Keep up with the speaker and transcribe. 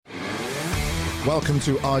Welcome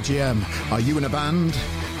to RGM. Are you in a band?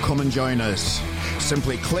 Come and join us.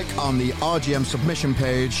 Simply click on the RGM submission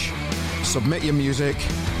page, submit your music,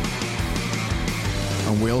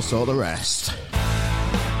 and we'll sort the rest.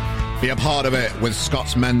 Be a part of it with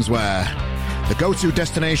Scott's Menswear, the go-to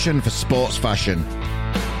destination for sports fashion.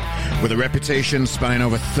 With a reputation spanning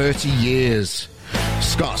over 30 years,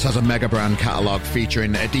 Scott's has a mega brand catalogue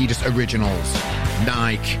featuring Adidas Originals,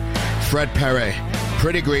 Nike, Fred Perry,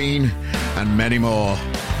 Pretty Green, and many more.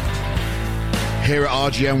 Here at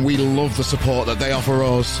RGM, we love the support that they offer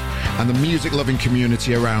us and the music-loving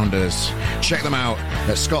community around us. Check them out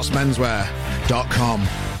at scottsmenswear.com.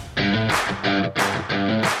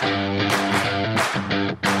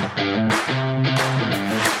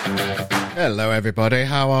 Hello, everybody.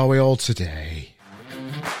 How are we all today?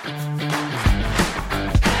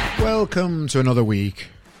 Welcome to another week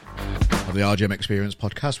of the RGM Experience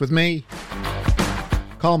podcast with me,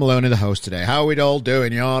 Carl Maloney, the host today. How are we all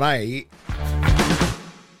doing? You all right?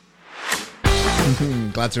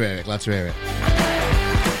 Glad to hear it. Glad to hear it.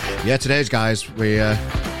 Yeah, today's guys, we're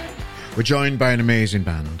joined by an amazing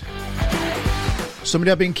band.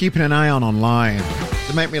 Somebody I've been keeping an eye on online.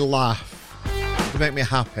 They make me laugh. They make me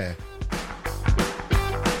happy.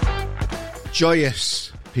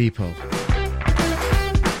 Joyous people.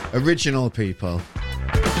 Original people.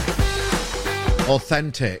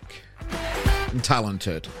 Authentic and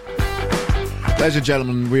talented. Ladies and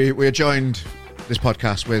gentlemen, we are joined this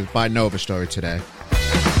podcast by Novustory today,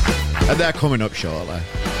 and they're coming up shortly.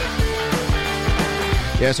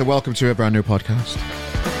 Yeah, so welcome to a brand new podcast.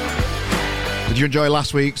 Did you enjoy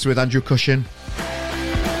last week's with Andrew Cushion?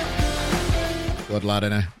 Good lad,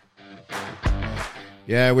 innit?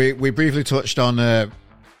 Yeah, we briefly touched on that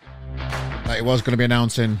he was going to be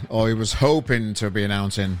announcing, or he was hoping to be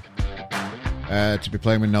announcing, to be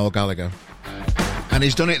playing with Noel Gallagher. And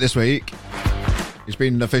he's done it this week. He's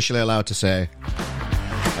been officially allowed to say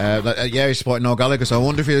he's supporting Noel Gallagher, so I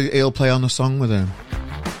wonder if he'll play on the song with him.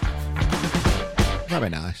 That'd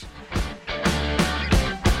be nice.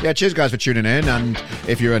 Yeah, cheers guys for tuning in, and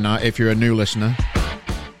if you're a new listener,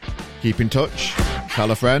 keep in touch,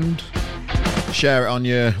 tell a friend, share it on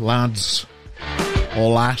your lads or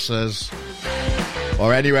lasses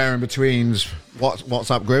or anywhere in between's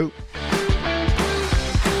WhatsApp group.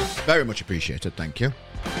 Very much appreciated, thank you.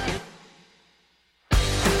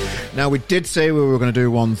 Now, we did say we were going to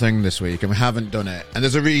do one thing this week, and we haven't done it. And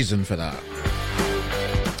there's a reason for that.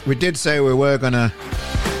 We did say we were going to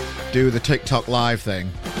do the TikTok live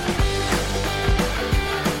thing.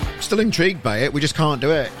 Still intrigued by it, we just can't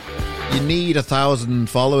do it. You need 1,000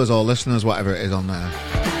 followers or listeners, whatever it is on there,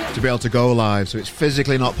 to be able to go live, so it's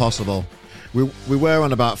physically not possible. We were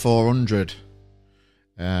on about 400.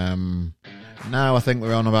 Now I think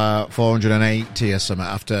we're on about 480 or something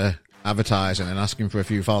after advertising and asking for a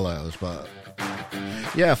few follows. But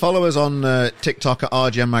yeah, follow us on TikTok at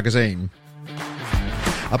RGM Magazine.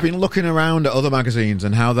 I've been looking around at other magazines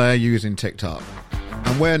and how they're using TikTok,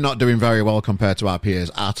 and we're not doing very well compared to our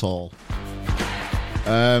peers at all.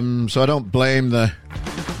 So I don't blame the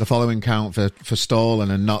following count for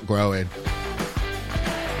stalling and not growing.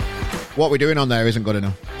 What we're doing on there isn't good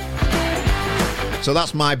enough. So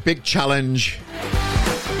that's my big challenge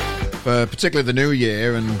for particularly the new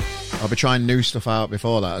year, and I'll be trying new stuff out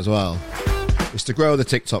before that as well, is to grow the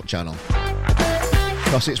TikTok channel.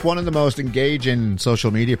 Because it's one of the most engaging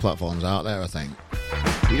social media platforms out there, I think.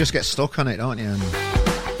 You just get stuck on it, don't you?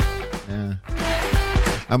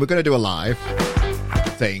 And we're going to do a live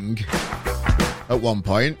thing at one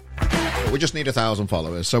point. But we just need 1,000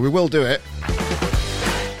 followers, so we will do it.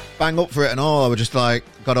 Bang up for it and all. I was just like,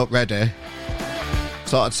 got up ready,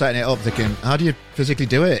 started setting it up, thinking, how do you physically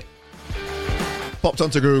do it? Popped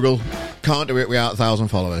onto Google, can't do it without 1,000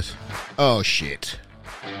 followers. Oh shit.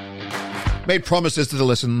 Made promises to the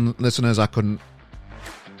listeners I couldn't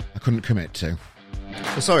commit to.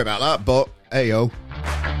 So sorry about that, but hey yo,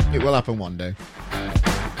 it will happen one day.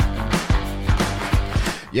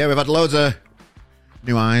 Yeah, we've had loads of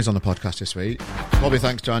new eyes on the podcast this week. Probably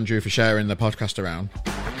thanks to Andrew for sharing the podcast around.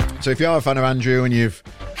 So if you are a fan of Andrew and you've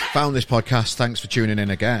found this podcast, thanks for tuning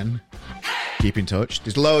in again. Keep in touch.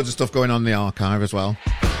 There's loads of stuff going on in the archive as well.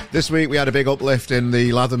 This week we had a big uplift in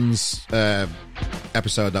the Lathams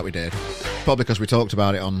episode that we did. Probably because we talked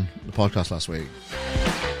about it on the podcast last week.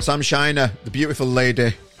 Sam Shiner, the beautiful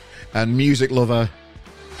lady and music lover,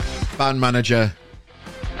 band manager.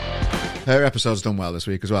 Her episode's done well this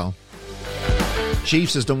week as well.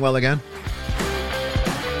 Chiefs has done well again.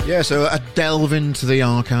 Yeah, so a delve into the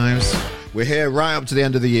archives. We're here right up to the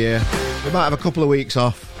end of the year. We might have a couple of weeks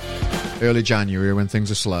off early January when things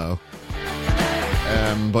are slow.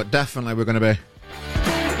 But definitely we're going to be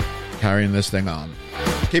carrying this thing on.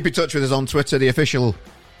 Keep in touch with us on Twitter. The official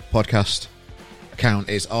podcast account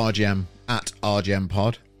is RGM at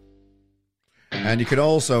RGMPod. And you can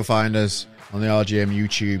also find us on the RGM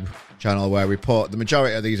YouTube channel where we put the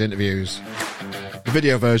majority of these interviews. The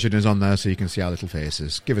video version is on there so you can see our little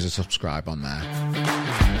faces. Give us a subscribe on there.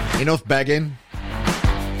 Enough begging.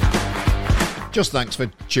 Just thanks for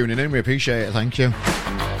tuning in. We appreciate it. Thank you.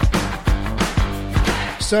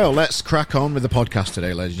 So let's crack on with the podcast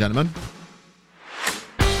today, ladies and gentlemen.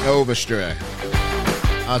 Novustory.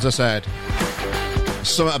 As I said,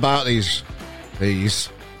 something about these.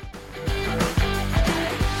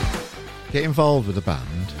 Get involved with the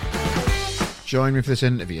band. Join me for this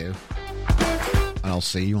interview. And I'll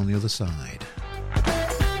see you on the other side.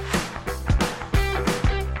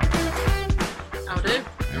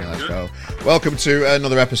 Let's go. Welcome to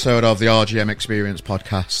another episode of the RGM Experience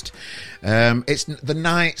podcast. It's the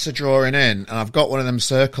nights are drawing in, and I've got one of them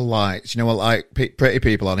circle lights. You know what, like pretty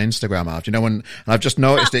people on Instagram have. You know, and I've just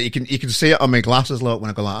noticed it. You can see it on my glasses. Look, when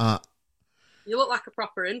I go like that. You look like a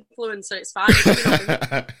proper influencer. It's fine.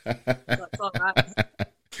 That's all right.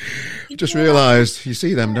 Just realised you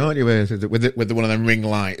see them, don't you? With one of them ring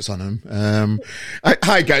lights on them.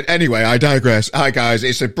 Hi guys. Anyway, I digress. Hi guys,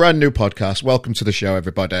 it's a brand new podcast. Welcome to the show,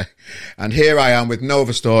 everybody. And here I am with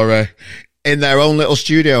Novustory in their own little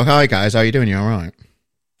studio. Hi guys, how are you doing? You all right?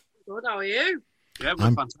 Good. How are you? Yeah, we're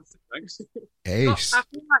fantastic. Thanks. Ace. I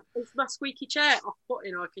feel like it's my squeaky chair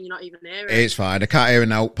off-putting, or can you not even hear it? It's fine. I can't hear a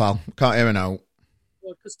note, pal. Can't hear a note.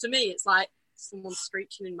 Because to me, it's like someone's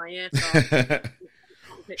screeching in my ear.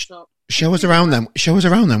 So Show us around them.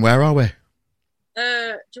 Where are we?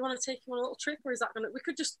 Do you want to take him on a little trip, or is that going to? We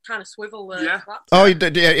could just kind of swivel the. Yeah. Oh,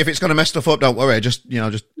 yeah, if it's going to mess stuff up, don't worry. Just give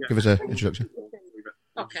us an introduction.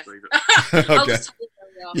 Okay. Okay. I'll just tell you where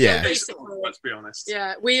we are. Yeah. So basically, Let's be honest.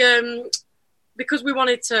 yeah, we because we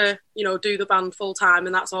wanted to, do the band full time,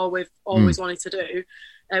 and that's all we've always wanted to do.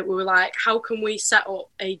 We were like, how can we set up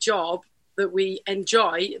a job that we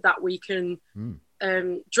enjoy, that we can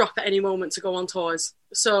drop at any moment to go on tours?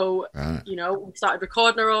 So, we started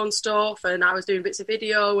recording our own stuff, and I was doing bits of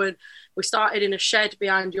video, and we started in a shed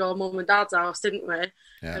behind your mum and dad's house, didn't we?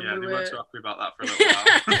 Yeah, they weren't too happy about that for a little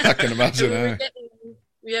while. I can imagine.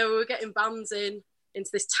 We were getting bands into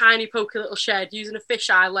this tiny pokey little shed using a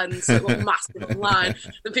fisheye lens that looked massive online.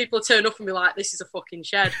 Then people turn up and be like, this is a fucking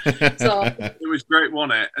shed. So it was great,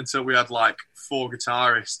 wasn't it? Until we had like 4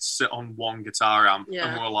 guitarists sit on one guitar amp,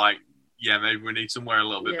 and we were like, yeah, maybe we need somewhere a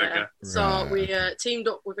little bit bigger. So we teamed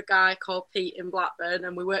up with a guy called Pete in Blackburn,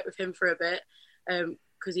 and we worked with him for a bit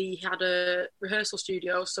because he had a rehearsal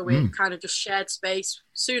studio. So we kind of just shared space.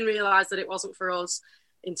 Soon realised that it wasn't for us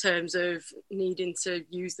in terms of needing to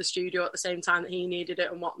use the studio at the same time that he needed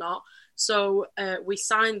it and whatnot. So we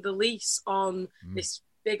signed the lease on this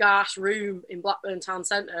big ass room in Blackburn Town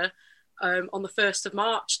Centre on the 1st of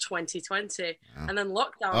March 2020. Wow. And then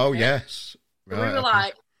lockdown. Oh, yes. Right, we were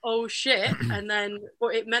like, oh shit. And then,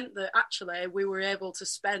 but it meant that actually we were able to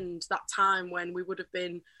spend that time when we would have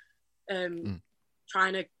been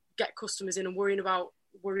trying to get customers in and worrying about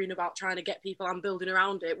trying to get people and building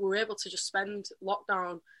around it. We were able to just spend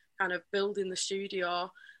lockdown kind of building the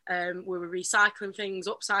studio. We were recycling things,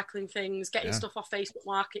 upcycling things, getting stuff off Facebook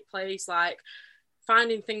Marketplace, like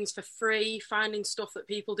finding things for free, finding stuff that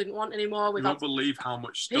people didn't want anymore. You won't believe how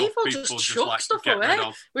much stuff people just chuck like stuff get away. rid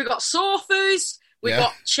of. We got sofas, we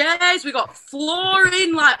got chairs, we got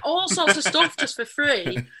flooring, like all sorts of stuff just for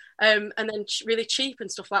free. And then really cheap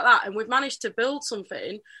and stuff like that. And we've managed to build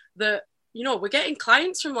something that, we're getting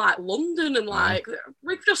clients from like London, and like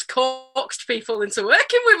we've just coaxed people into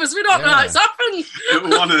working with us. We don't know how it's happened. It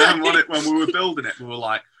was one of them, wasn't it? When we were building it, we were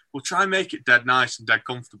like, we'll try and make it dead nice and dead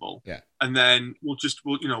comfortable. Yeah. And then we'll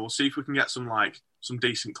see if we can get some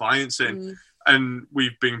decent clients in. And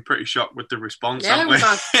we've been pretty shocked with the response. Yeah, haven't we?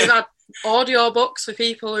 we've had audio books for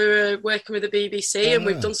people who are working with the BBC, and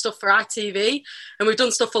we've done stuff for ITV, and we've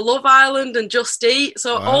done stuff for Love Island and Just Eat.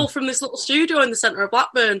 So all from this little studio in the centre of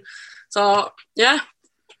Blackburn. So yeah.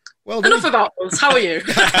 Well, enough about us. How are you?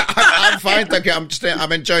 I'm fine, thank you.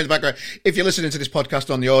 I'm enjoying the background. If you're listening to this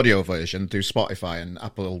podcast on the audio version through Spotify and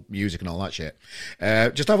Apple Music and all that shit,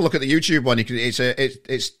 just have a look at the YouTube one.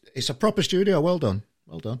 It's a proper studio. Well done.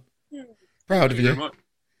 Proud of you.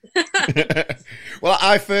 Well,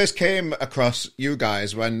 I first came across you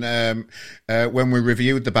guys when we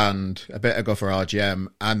reviewed the band a bit ago for RGM,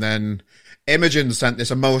 and then Imogen sent this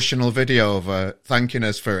emotional video over thanking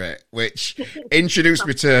us for it, which introduced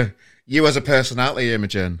me to you as a personality,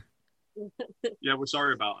 Imogen. Yeah, we're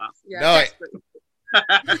sorry about that.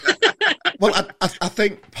 Well, I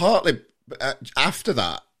think partly after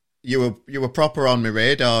that, you were proper on my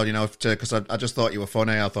radar, because I just thought you were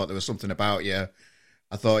funny. I thought there was something about you.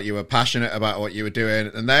 I thought you were passionate about what you were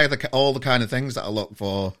doing, and they're all the kind of things that I look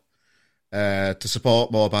for to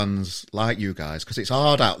support more bands like you guys, because it's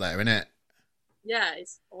hard out there, isn't it? Yeah,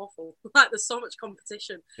 it's awful. Like, there's so much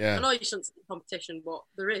competition. Yeah. I know you shouldn't say competition, but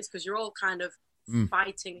there is, because you're all kind of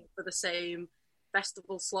fighting for the same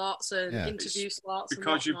festival slots and interview slots.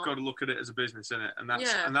 Because you've got to look at it as a business, innit?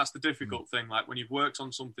 And that's the difficult thing. Like, when you've worked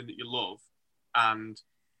on something that you love and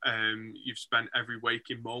you've spent every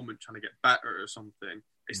waking moment trying to get better at something,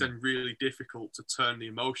 it's then really difficult to turn the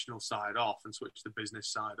emotional side off and switch the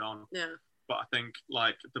business side on. Yeah. But I think,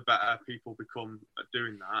 like, the better people become at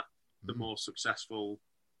doing that, the more successful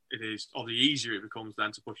it is, or the easier it becomes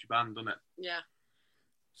then to push your band, doesn't it? Yeah.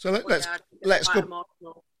 So let's go.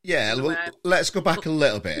 Emotional. Yeah, let's go back a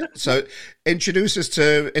little bit. So, introduce us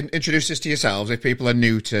to yourselves if people are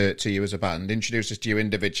new to you as a band. Introduce us to you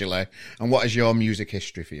individually, and what is your music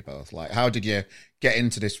history for you both? Like, how did you get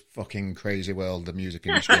into this fucking crazy world of music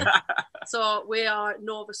industry? So we are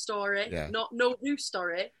Novustory, not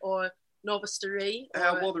Novustory or Novustory.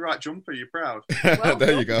 I wore the right jumper. You're proud. Well,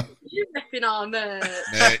 there you go. You ripping our merch.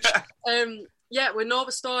 Yeah, we're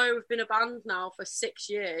Novustory. We've been a band now for 6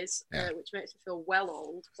 years, which makes me feel well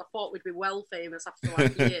old, because I thought we'd be well famous after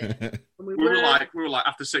like a year. And we were like,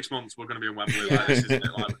 after 6 months, we're going to be in Wembley. Like, this isn't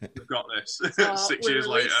it? Like, we've got this. So 6 years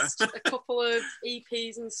later, a couple of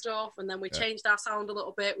EPs and stuff, and then we changed our sound a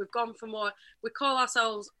little bit. We've gone for more. We call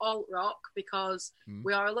ourselves alt rock because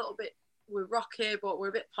we are a little bit. We're rocky, but we're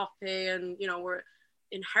a bit poppy, and we're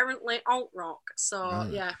inherently alt rock. So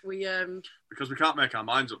we because we can't make our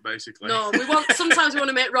minds up, basically. No, sometimes we want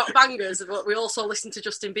to make rock bangers, but we also listen to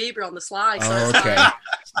Justin Bieber on the slide. So it's okay. like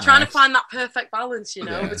trying to find that perfect balance,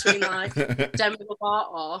 between like Demi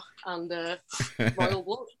Lovato and Royal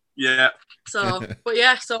Blood. Yeah. So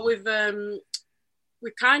we've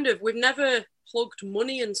never plugged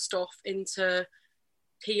money and stuff into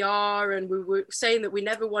PR, and we were saying that we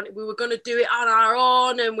were going to do it on our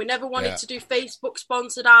own, and we never wanted to do Facebook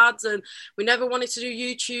sponsored ads, and we never wanted to do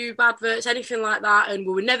YouTube adverts, anything like that, and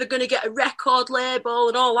we were never going to get a record label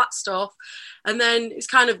and all that stuff. And then it's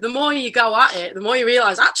kind of, the more you go at it, the more you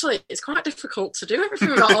realise actually it's quite difficult to do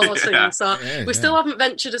everything with all those things. So we still haven't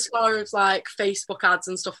ventured as far as like Facebook ads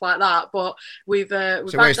and stuff like that, but we've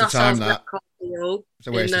backed ourselves a record deal. It's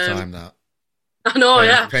a waste of time, that. I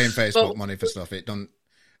know, paying Facebook money for stuff. It don't.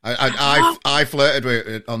 I flirted with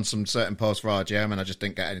it on some certain posts for RGM, and I just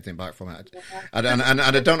didn't get anything back from it. And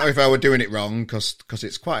I don't know if I were doing it wrong, because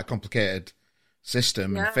it's quite a complicated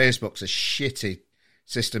system. And Facebook's a shitty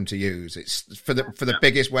system to use. It's for the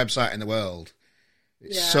biggest website in the world.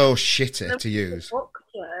 It's so shitty to use.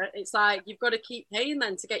 It's like you've got to keep paying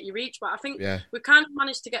then to get your reach. But I think we've kind of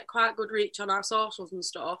managed to get quite good reach on our socials and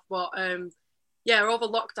stuff. But over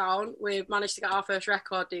lockdown, we managed to get our first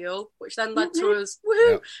record deal, which then led to us,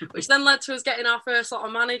 getting our first lot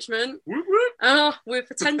of management. I know we're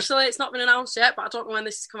potentially, it's not been announced yet, but I don't know when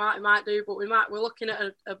this has come out. It might do, but we're looking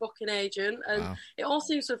at a booking agent, and it all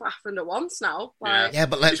seems to have happened at once now. Like,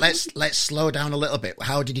 but let's slow down a little bit.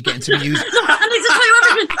 How did you get into music? I need to tell you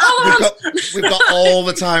everything. We've got all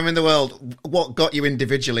the time in the world. What got you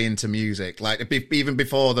individually into music? Like even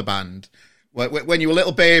before the band. When you were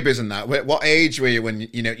little babies and that, what age were you when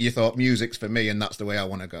you thought music's for me and that's the way I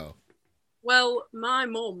want to go? Well, my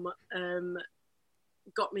mum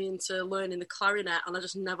got me into learning the clarinet, and I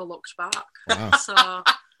just never looked back. Wow. So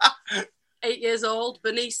 8 years old,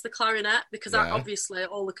 Bernice the clarinet, because obviously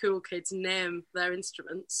all the cool kids name their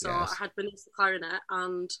instruments. So I had Bernice the clarinet,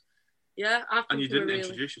 and and you didn't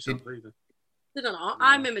introduce yourself either. I don't know.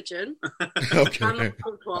 I'm Imogen. Okay. I'm not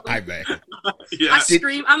one. I may. I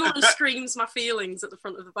scream. I'm the one who screams my feelings at the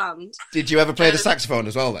front of the band. Did you ever play the saxophone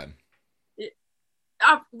as well then?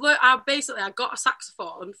 I got a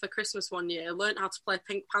saxophone for Christmas one year, learned how to play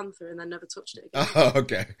Pink Panther, and then never touched it again. Oh,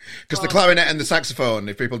 okay. Because the clarinet and the saxophone,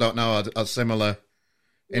 if people don't know, are similar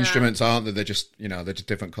instruments, aren't they? They're just, they're just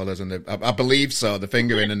different colours, and I believe so. The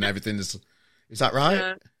fingering and everything is that right?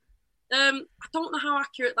 Yeah. I don't know how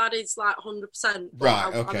accurate that is, like 100%.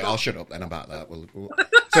 Right. Okay. I'll shut up then about that.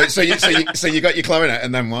 So you got your clarinet,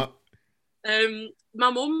 and then what? My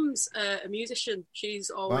mum's a musician. She's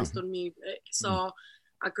always done music. So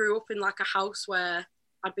I grew up in like a house where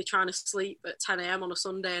I'd be trying to sleep at 10 a.m. on a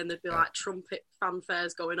Sunday, and there'd be like trumpet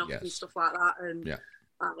fanfares going off and stuff like that. And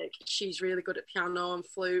like, she's really good at piano and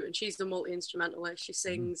flute, and she's a multi-instrumentalist. She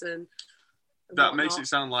sings and that makes it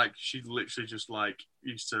sound like she literally just like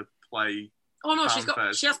used to play Oh no, she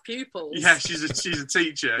has pupils. Yeah, she's a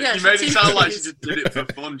teacher. Yeah, you made it sound like she just did it for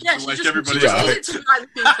fun, just to wake everybody up. up. She just does it to wind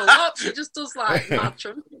people up. She just does like mad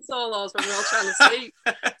trumpet solos when we're all trying to sleep.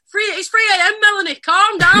 It's 3 a.m. Melanie,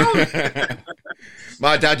 calm down.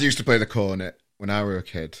 My dad used to play the cornet when I was a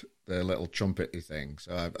kid, the little trumpety thing.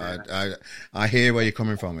 So I hear where you're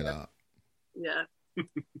coming from with that. Yeah.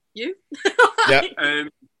 You? Yeah.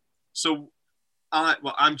 So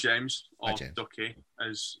I'm James, or Hi, James. Ducky,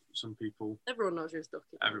 as some people. Everyone knows you as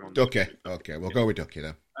Ducky. Everyone. Ducky. Okay, we'll go with Ducky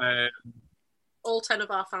then. All 10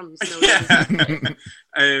 of our fans know yeah.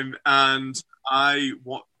 And I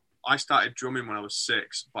started drumming when I was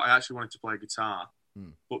 6, but I actually wanted to play guitar.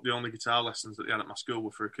 But the only guitar lessons that they had at my school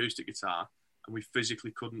were for acoustic guitar, and we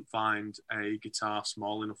physically couldn't find a guitar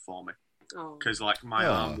small enough for me because my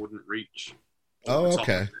arm wouldn't reach. Oh,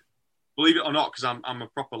 okay. Believe it or not, because I'm a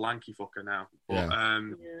proper lanky fucker now.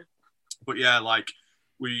 But yeah, like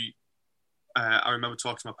I remember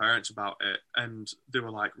talking to my parents about it, and they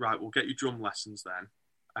were like, "Right, we'll get you drum lessons then,"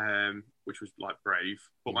 which was like brave.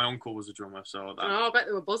 But my uncle was a drummer, so I bet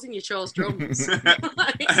they were buzzing. You chose drums,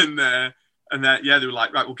 and they were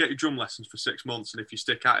like, "Right, we'll get you drum lessons for 6 months, and if you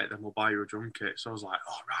stick at it, then we'll buy you a drum kit." So I was like,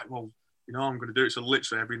 "Oh right, well, I'm going to do it." So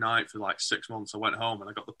literally every night for like 6 months, I went home and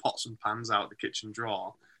I got the pots and pans out of the kitchen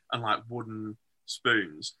drawer and like wooden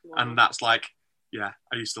spoons, and that's like, I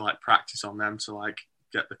used to like practice on them to like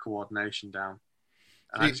get the coordination down,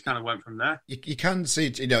 and I just kind of went from there. You can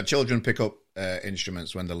see, children pick up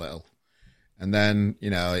instruments when they're little, and then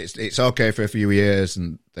it's okay for a few years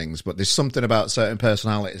and things, but there's something about certain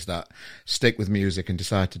personalities that stick with music and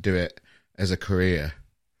decide to do it as a career.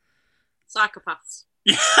 Psychopaths.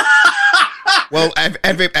 Well,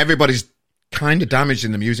 everybody's kind of damaged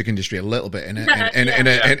in the music industry a little bit in the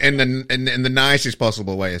nicest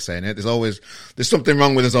possible way of saying it. There's something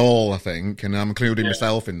wrong with us all, I think, and I'm including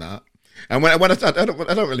myself in that. And when I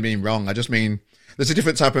don't really mean wrong. I just mean there's a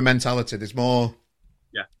different type of mentality. There's more.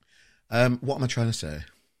 Yeah. What am I trying to say?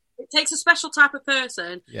 It takes a special type of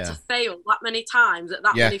person to fail that many times at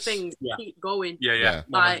that many things to keep going. Yeah.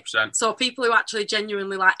 100%. So people who actually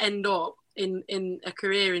genuinely like end up in a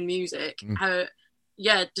career in music,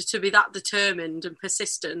 to be that determined and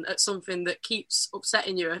persistent at something that keeps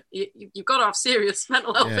upsetting you've got to have serious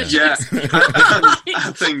mental health issues. Yeah,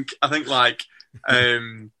 I think like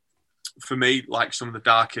for me, like some of the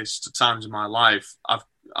darkest times in my life,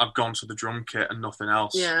 I've gone to the drum kit and nothing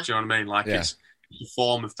else. Yeah. Do you know what I mean? Like it's a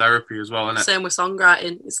form of therapy as well, isn't it? Same with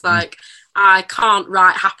songwriting. It's like I can't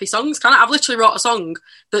write happy songs. I've literally wrote a song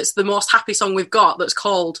that's the most happy song we've got that's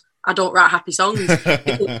called I Don't Write Happy Songs.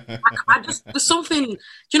 There's something, do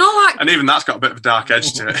you know, like... And even that's got a bit of a dark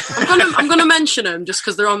edge to it. I'm going to mention them just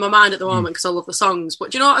because they're on my mind at the moment because I love the songs.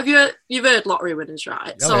 But do you know, you've heard Lottery Winners,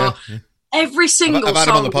 right? Every single I've had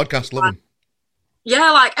song... them on the podcast, love them.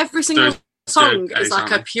 Yeah, like every single song is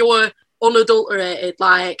like a pure, unadulterated,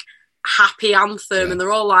 like, happy anthem. And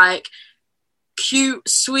they're all like... cute,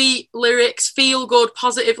 sweet lyrics, feel good,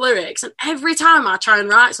 positive lyrics, and every time I try and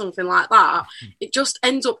write something like that, it just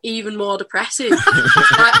ends up even more depressing.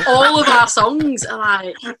 Like all of our songs are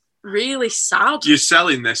like really sad. You're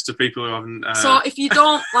selling this to people who haven't. So if you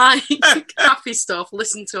don't like happy stuff,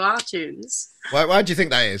 listen to our tunes. Why do you think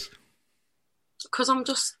that is? Because I'm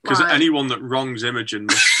just because anyone that wrongs Imogen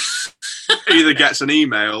either gets an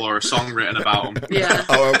email or a song written about them. Yeah.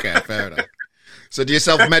 Oh, okay, fair enough. So do you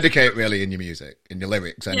self-medicate really in your music, in your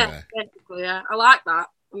lyrics anyway? Yeah, basically, yeah. I like that.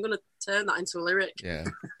 I'm going to turn that into a lyric. Yeah.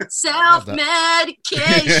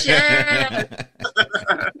 Self-medication!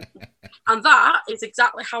 And that is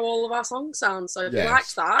exactly how all of our songs sound. So if you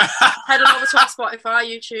liked that, head on over to our Spotify,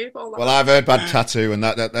 YouTube, all that. Well, I've heard Bad Tattoo and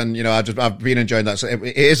that and I've been enjoying that. So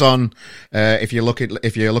it is on. If you're looking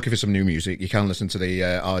for some new music, you can listen to the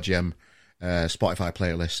RGM Spotify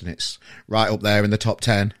playlist, and it's right up there in the top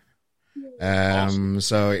 10. Awesome.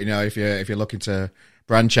 So if you're looking to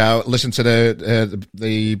branch out, listen to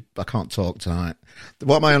the I can't talk tonight.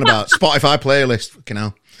 What am I on about? Spotify playlist. Fucking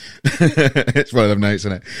hell. It's one of them nights,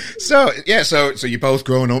 isn't it? So so you're both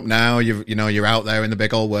grown up now. You're out there in the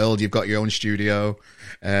big old world. You've got your own studio.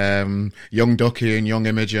 Young Ducky and young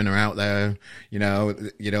Imogen are out there.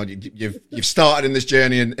 You've started in this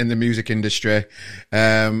journey in the music industry,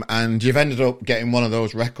 and you've ended up getting one of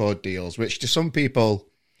those record deals, which to some people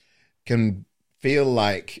can feel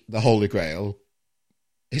like the Holy Grail.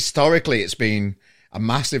 Historically, it's been a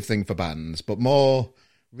massive thing for bands, but more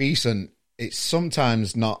recent, it's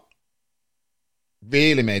sometimes not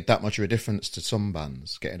really made that much of a difference to some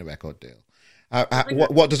bands getting a record deal.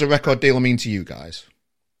 What does a record deal mean to you guys?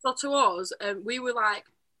 So to us, we were like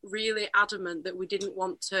really adamant that we didn't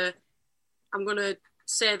want to. I'm going to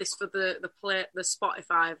say this for the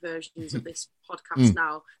Spotify versions of this podcast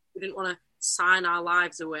now. We didn't want to sign our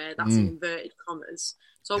lives away. That's in inverted commas.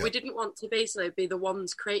 So we didn't want to basically be the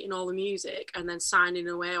ones creating all the music and then signing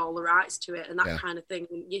away all the rights to it and that kind of thing.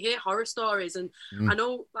 And you hear horror stories, and I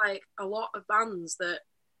know like a lot of bands that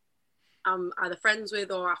I'm either friends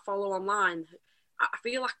with or I follow online. I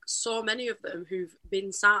feel like so many of them who've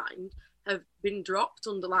been signed have been dropped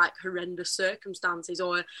under like horrendous circumstances,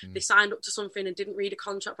 or they signed up to something and didn't read a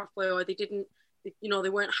contract properly, or they didn't, you know, they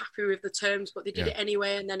weren't happy with the terms, but they did it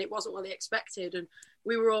anyway, and then it wasn't what they expected. And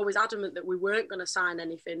we were always adamant that we weren't going to sign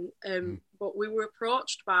anything. But we were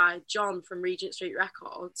approached by John from Regent Street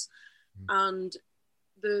Records, and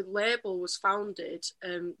the label was founded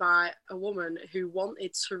by a woman who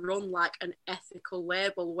wanted to run like an ethical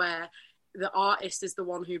label where the artist is the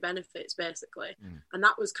one who benefits, basically. And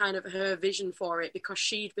that was kind of her vision for it, because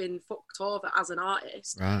she'd been fucked over as an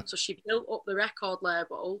artist. Right. So she built up the record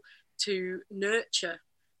label to nurture,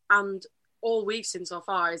 and all we've seen so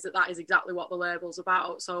far is that is exactly what the label's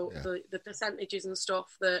about. So the percentages and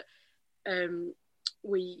stuff that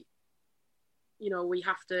we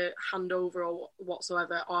have to hand over or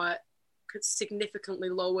whatsoever are significantly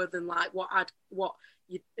lower than like what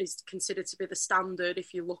is considered to be the standard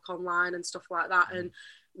if you look online and stuff like that. And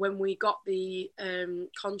when we got the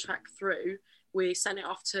contract through, we sent it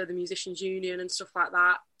off to the Musicians Union and stuff like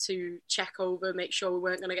that to check over, make sure we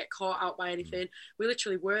weren't going to get caught out by anything. We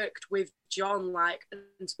literally worked with John, like,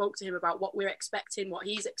 and spoke to him about what we're expecting, what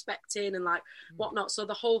he's expecting, and like whatnot. So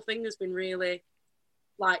the whole thing has been really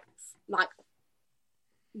like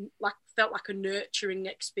felt like a nurturing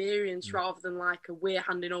experience rather than like a we're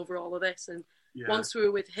handing over all of this. And once we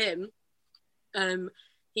were with him,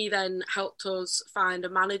 he then helped us find a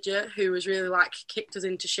manager who was really like kicked us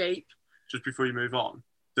into shape. Just before you move on,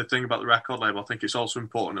 the thing about the record label, I think it's also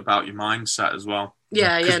important about your mindset as well.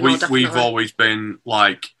 Because we've always been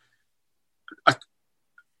like,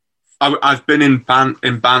 I've been in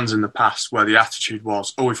bands in the past where the attitude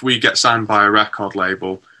was, oh, if we get signed by a record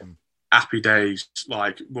label, happy days,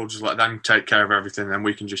 like we'll just let them take care of everything, then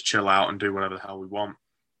we can just chill out and do whatever the hell we want.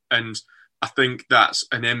 And I think that's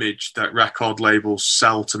an image that record labels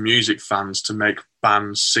sell to music fans to make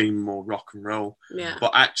bands seem more rock and roll. Yeah.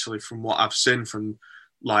 But actually, from what I've seen from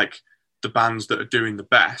like the bands that are doing the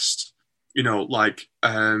best, you know, like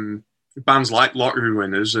bands like Lottery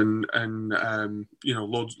Winners and you know,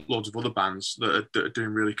 loads of other bands that are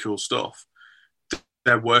doing really cool stuff,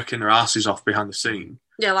 they're working their asses off behind the scene.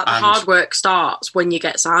 Yeah, like the hard work starts when you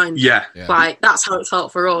get signed. Yeah. Like, that's how it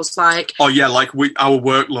felt for us. Like, oh, yeah, like our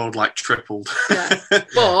workload, like, tripled. Yeah.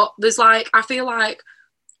 But there's, like, I feel like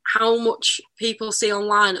how much people see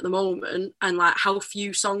online at the moment and, like, how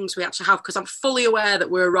few songs we actually have, because I'm fully aware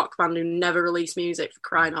that we're a rock band who never release music, for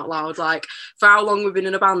crying out loud. Like, for how long we've been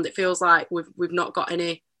in a band, it feels like we've not got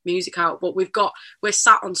any music out, but we're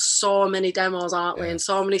sat on so many demos, aren't we? And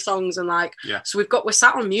so many songs, and, like, so we're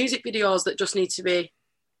sat on music videos that just need to be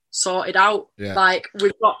sorted out. Like,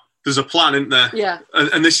 we've got, there's a plan, isn't there? Yeah.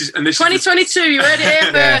 And this is 2022. You heard it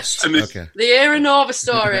here first. And the year of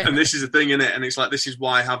Novustory. And this is the thing, innit? And it's like, this is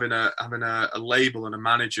why having a label and a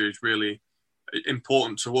manager is really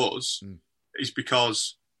important to us. Is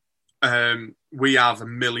because we have a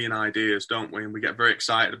million ideas, don't we? And we get very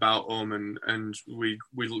excited about them, and we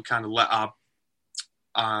kind of let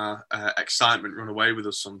our excitement run away with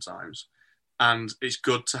us sometimes. And it's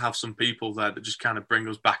good to have some people there that just kind of bring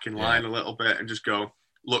us back in line a little bit and just go,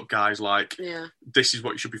 look, guys, like, this is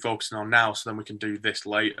what you should be focusing on now, so then we can do this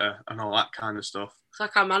later and all that kind of stuff. It's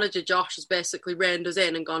like our manager, Josh, has basically reined us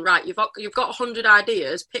in and gone, right, you've got 100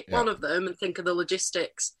 ideas, pick one of them and think of the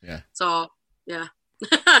logistics. Yeah. So, yeah.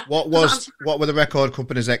 What were the record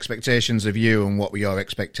company's expectations of you, and what were your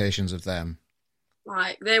expectations of them?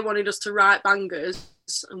 Like, they wanted us to write bangers,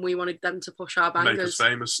 and we wanted them to push our bangers. Make us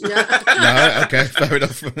famous. Yeah. No, okay, fair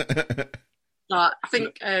enough. I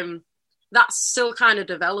think that's still kind of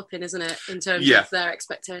developing, isn't it, in terms of their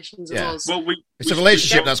expectations of us. Well, it's a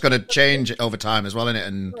relationship that's going to change over time as well, isn't it,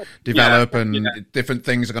 and develop, and different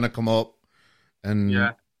things are going to come up. And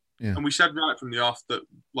and we said right from the off that,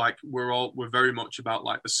 like, we're very much about,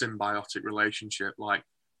 like, the symbiotic relationship. Like,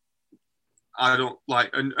 I don't like,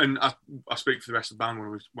 and I speak for the rest of the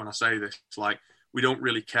band when I say this. It's like, we don't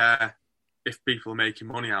really care if people are making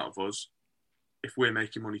money out of us, if we're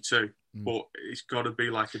making money too. But it's got to be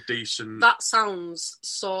like a decent. That sounds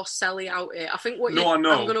so selly out here. I think I'm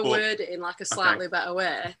going to word it in like a slightly better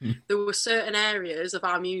way. There were certain areas of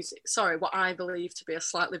our music. Sorry, what I believe to be a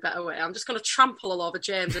slightly better way. I'm just going to trample all over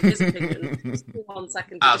James and his opinion. Just 1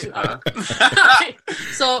 second.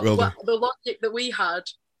 So the logic that we had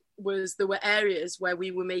was there were areas where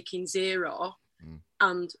we were making zero,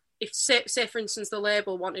 and if say for instance the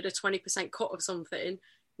label wanted a 20% cut of something,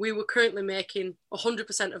 we were currently making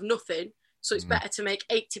 100% of nothing, so it's better to make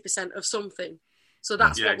 80% of something. So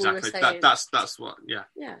that's what we were saying. That's what, yeah.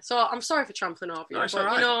 Yeah, so I'm sorry for trampling over you, but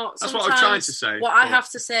right. you know, that's what I'm trying to say. What I have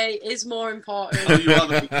to say is more important. Oh, you are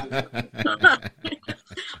the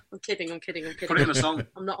I'm kidding. Put it in a song.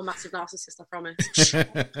 I'm not a massive narcissist, I promise.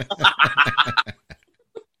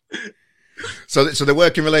 So the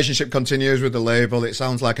working relationship continues with the label. It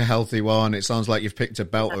sounds like a healthy one. It sounds like you've picked a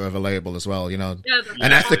belter of a label as well, you know. Yeah,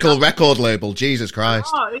 an ethical record label, Jesus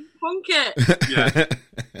Christ. Oh, funk it.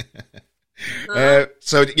 Yeah.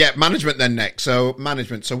 So management then next. So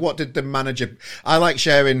management. So what did the manager? I like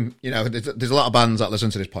sharing. You know, there's a lot of bands that listen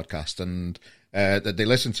to this podcast and that they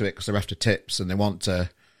listen to it because they're after tips and they want to,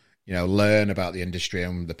 you know, learn about the industry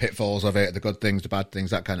and the pitfalls of it, the good things, the bad things,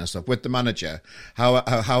 that kind of stuff. With the manager, how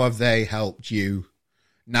have they helped you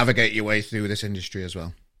navigate your way through this industry as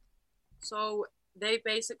well? So we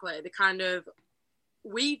basically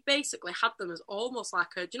had them as almost like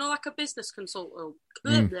like a business consultant,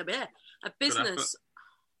 a business.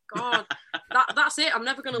 God, that's it. I'm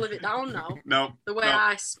never going to live it down now. No, the way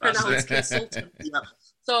I pronounce consultant. Yeah.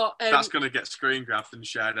 So that's going to get screen grabbed and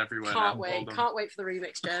shared everywhere. Can't wait for the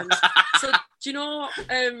remix, James. So do you know,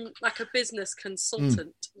 like a business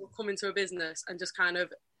consultant will come into a business and just kind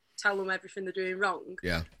of tell them everything they're doing wrong?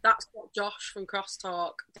 Yeah, that's what Josh from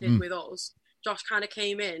Crosstalk did with us. Josh kind of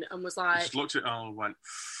came in and was like, just looked at it all and went.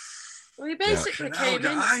 Well, he basically came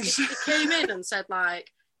in and said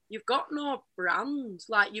like, you've got no brand,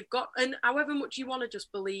 like you've got, and however much you want to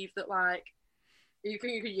just believe that like you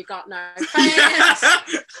got no fans.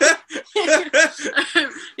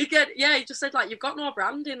 He just said like you've got no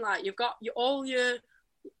branding, like you've got all your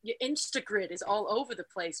Instagrid is all over the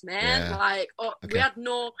place, man. We had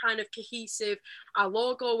no kind of cohesive. Our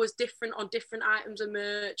logo was different on different items of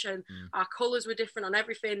merch, and our colours were different on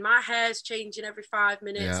everything. My hair's changing every 5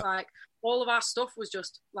 minutes. Like all of our stuff was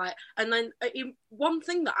just like. And then one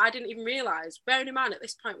thing that I didn't even realise, bearing in mind at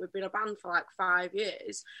this point we've been a band for like 5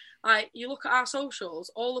 years. Like you look at our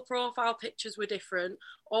socials, all the profile pictures were different,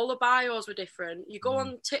 all the bios were different. You go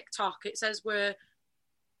on TikTok, it says we're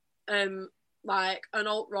like an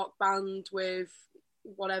alt rock band with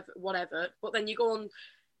whatever. But then you go on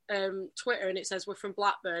Twitter and it says we're from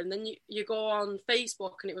Blackburn. Then you go on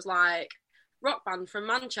Facebook and it was like rock band from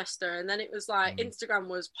Manchester, and then it was like Instagram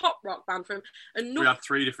was pop rock band from. And we had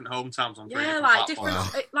 3 different hometowns on.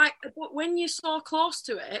 Different. But when you're so close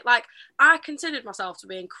to it, like I considered myself to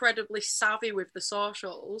be incredibly savvy with the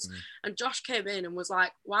socials, and Josh came in and was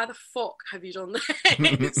like, "Why the fuck have you done this?"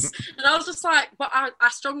 And I was just like, "But I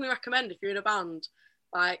strongly recommend if you're in a band,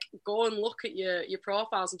 like go and look at your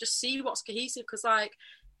profiles and just see what's cohesive, because like."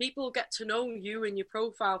 People get to know you and your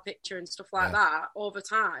profile picture and stuff like that over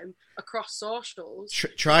time across socials.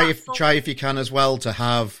 Try if you can as well to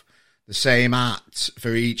have the same art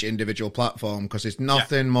for each individual platform, because it's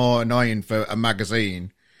nothing more annoying for a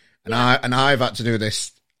magazine. And I've had to do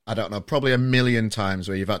this, I don't know, probably 1,000,000 times,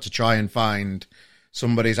 where you've had to try and find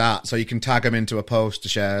somebody's art so you can tag them into a post to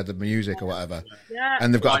share the music or whatever. Yeah.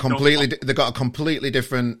 And they've got a completely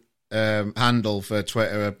different handle for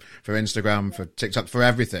Twitter, for Instagram, for TikTok, for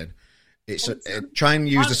everything. It's try and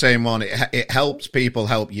use the same one. It helps people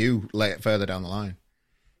help you further down the line.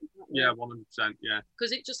 Yeah, 100%. Yeah,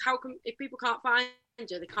 because it just, how come if people can't find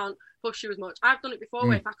you, they can't push you as much. I've done it before.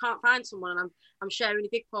 Where if I can't find someone and I'm sharing a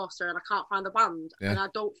gig poster and I can't find the band and I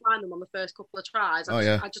don't find them on the first couple of tries,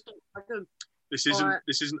 I just don't find them. This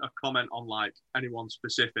isn't a comment on like anyone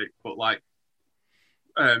specific, but like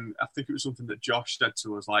I think it was something that Josh said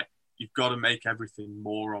to us, like, you've got to make everything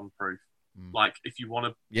moron proof. Like if you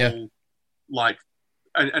want to pull, like,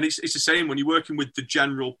 and it's the same when you're working with the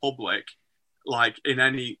general public, like in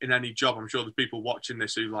any job. I'm sure there's people watching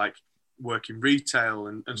this who like work in retail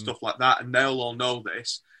and stuff like that, and they'll all know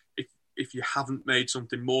this. If you haven't made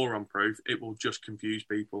something moron proof, it will just confuse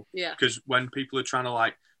people. Yeah. Because when people are trying to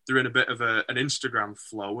like, they're in a bit of an Instagram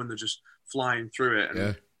flow and they're just flying through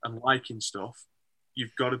it and liking stuff,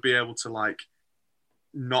 you've got to be able to like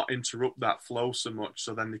not interrupt that flow so much,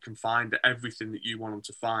 so then they can find everything that you want them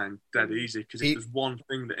to find dead easy. Because if there's one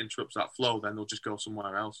thing that interrupts that flow, then they'll just go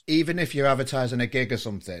somewhere else. Even if you're advertising a gig or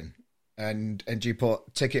something and you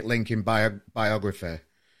put ticket link in biography,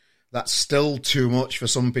 that's still too much for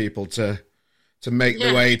some people to make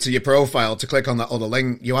the way to your profile to click on that other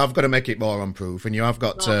link. You have got to make it more on proof, and you have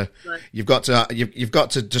got you've got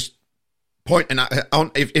to just point. And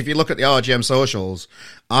if you look at the RGM socials,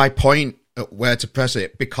 I point at where to press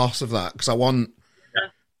it because of that, because I want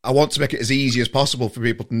I want to make it as easy as possible for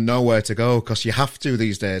people to know where to go, because you have to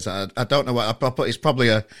these days. I don't know what, it's probably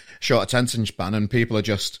a short attention span and people are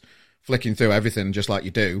just flicking through everything just like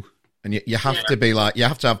you do. And you have to be like, you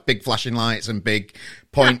have to have big flashing lights and big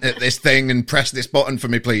point at this thing and press this button for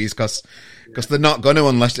me, please, because they're not going to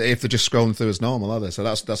if they're just scrolling through as normal, are they? So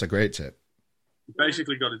that's a great tip. You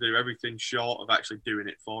basically got to do everything short of actually doing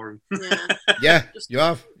it for them. Yeah, you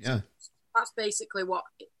have. Yeah, that's basically what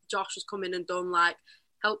Josh has come in and done. Like,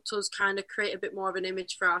 helped us kind of create a bit more of an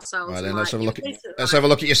image for ourselves. Right, then let's have a look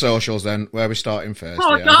at your socials then. Where are we starting first?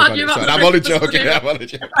 Oh God, I'm only joking.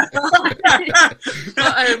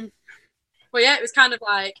 But yeah, it was kind of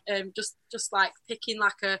like just like picking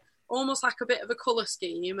like almost like a bit of a colour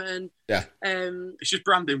scheme, and it's just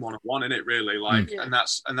branding 101, isn't it? Really, like, and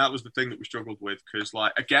that was the thing that we struggled with, because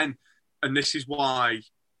like, again, and this is why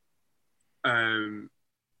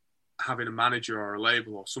having a manager or a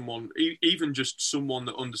label or someone, even just someone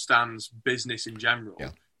that understands business in general,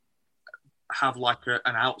 have like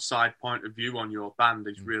an outside point of view on your band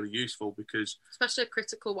is really useful, because especially a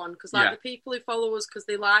critical one, because like the people who follow us because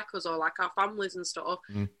they like us or like our families and stuff,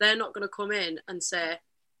 they're not going to come in and say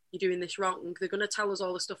you're doing this wrong. They're going to tell us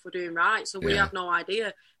all the stuff we're doing right, so we have no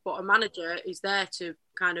idea. But a manager is there to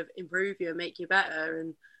kind of improve you and make you better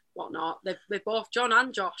and whatnot. They've both, John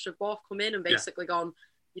and Josh, have both come in and basically gone,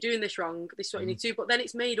 you're doing this wrong, this is what you need to do. But then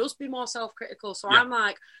it's made us be more self-critical, so I'm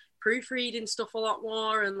like proofreading stuff a lot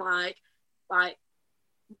more and like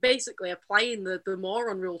basically applying the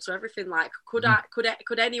moron rule to everything. Like, could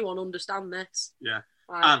anyone understand this?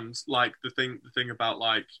 And like the thing about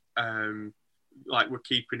like we're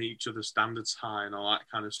keeping each other's standards high and all that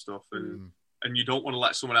kind of stuff, and you don't want to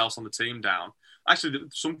let someone else on the team down. Actually,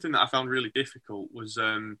 something that I found really difficult was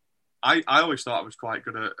I always thought I was quite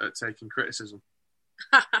good at taking criticism.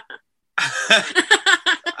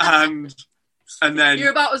 and then you're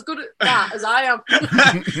about as good at that as I am.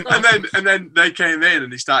 and then they came in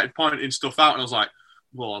and they started pointing stuff out, and I was like,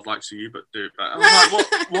 well, I'd like to see you but do it better. I was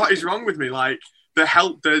like, what is wrong with me? Like, they're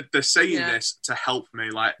saying this to help me.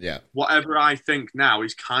 Like, whatever I think now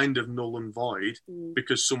is kind of null and void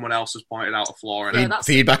because someone else has pointed out a flaw in it.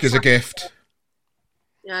 Feedback is a gift.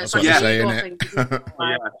 Yeah, it's that's like what they're saying,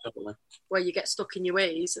 it? Where you get stuck in your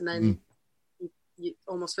ways and then it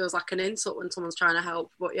almost feels like an insult when someone's trying to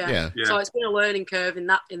help. But so it's been a learning curve in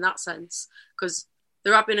that sense, because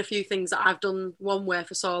there have been a few things that I've done one way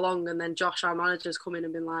for so long, and then Josh, our manager's come in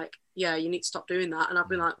and been like, yeah, you need to stop doing that. And I've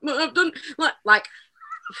been like, I've done like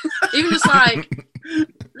even just like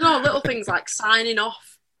little things like signing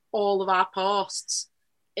off all of our posts.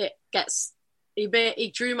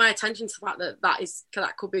 He drew my attention to the fact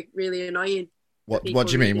that could be really annoying. What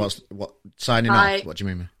do you mean? What signing off? What do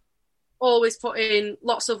you mean? Always put in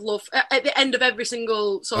lots of love at the end of every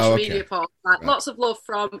single social media post. Like, lots of love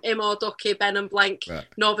from Imo, Ducky, Ben and Blank,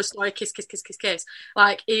 Novustory, kiss, kiss, kiss, kiss, kiss.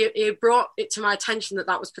 Like, he brought it to my attention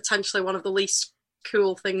that was potentially one of the least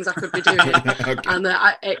cool things I could be doing. And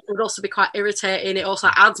it would also be quite irritating. It also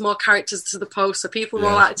adds more characters to the post, so people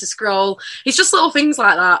more likely to scroll. It's just little things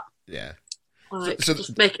like that. Yeah. Like, so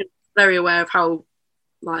just making very aware of how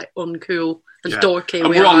like uncool and dorky and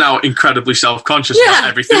we're all now incredibly self-conscious about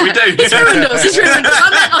everything we do. It's ruined us.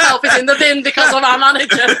 Our mental health is in the bin because of our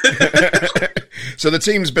manager. So the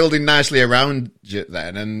team's building nicely around you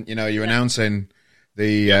then, and you're announcing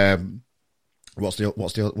the what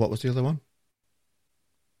was the other one?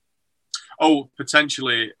 Oh,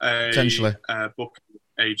 potentially a book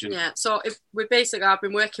agent. Yeah, so I've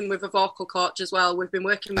been working with a vocal coach as well. We've been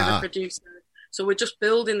working with a producer. So we're just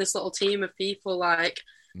building this little team of people, like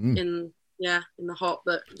in the hope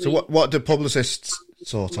that. So what do publicists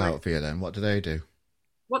sort out for you then? What do they do?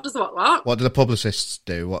 What does what? What do the publicists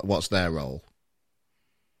do? What's their role?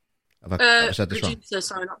 Have I said this producer, wrong?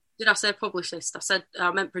 Sorry, did I say publicist?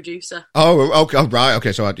 I meant producer. Oh, okay, right.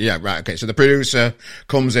 Okay, so okay. So the producer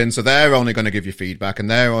comes in, so they're only going to give you feedback, and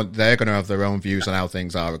they're going to have their own views on how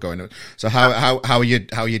things are going. So how are you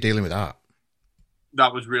dealing with that?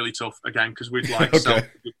 That was really tough again, because we'd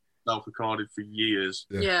self-recorded for years.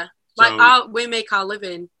 Yeah. Like we make our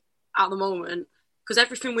living at the moment because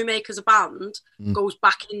everything we make as a band goes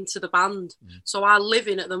back into the band. So our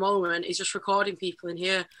living at the moment is just recording people in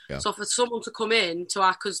here. Yeah. So for someone to come in to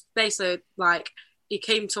our, because basically like he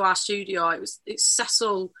came to our studio, it's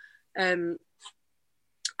Cecil,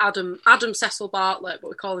 Adam Cecil Bartlett, but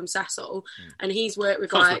we call him Cecil, and he's worked with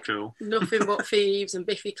cool. Nothing But Thieves and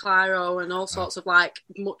Biffy Clyro and all sorts of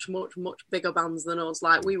much bigger bands than us.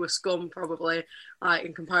 Like we were scum probably, like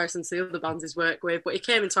in comparison to the other bands he's worked with. But he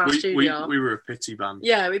came into our studio. We were a pity band.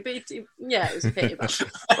 Yeah, it was a pity band.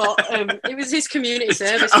 But it was his community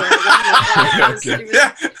service work, wasn't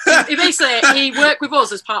it? He basically he worked with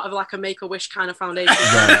us as part of like a Make-A-Wish kind of foundation.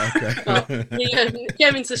 Right, okay. But he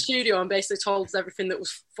came into the studio and basically told us everything that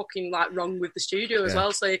was fucking like wrong with the studio as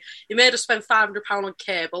well. So he made us spend £500 on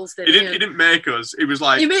cables. He didn't make us. It was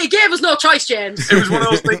like he gave us no choice, James. It was one of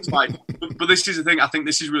those things. Like, but this is the thing. I think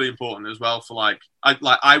this is really important as well. For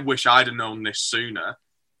I wish I'd have known this sooner.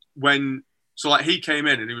 So he came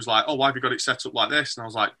in and he was like, "Oh, why have you got it set up like this?" And I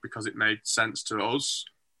was like, "Because it made sense to us."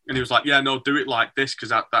 And he was like, "Yeah, no, do it like this because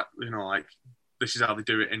that like this is how they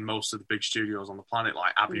do it in most of the big studios on the planet,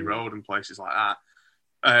 like Abbey Road and places like that."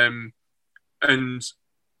 And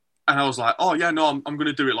I was like, "Oh yeah, no, I'm going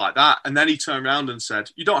to do it like that." And then he turned around and said,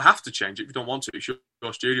 "You don't have to change it if you don't want to. It's your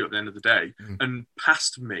studio at the end of the day." And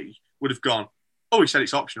past me would have gone, "Oh, he said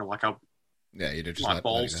it's optional." Like you'd have just like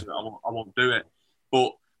balls to it. I won't do it.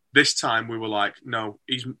 But this time we were like, "No,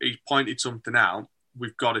 he's pointed something out.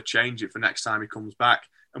 We've got to change it for next time he comes back."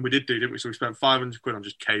 And we did, didn't we? So we spent £500 on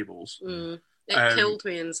just cables. It killed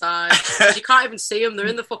me inside. You can't even see them. They're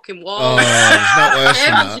in the fucking wall. Oh, it's not worse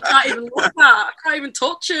than that. You can't even look at. I can't even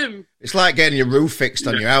touch them. It's like getting your roof fixed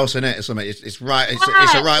on your house, isn't it? It's a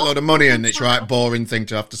right load of money, and it's right boring thing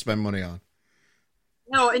to have to spend money on.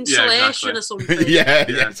 No, insulation or something. Yeah.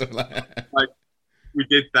 Like we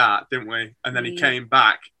did that, didn't we? And then he came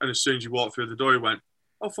back, and as soon as you walked through the door, he went,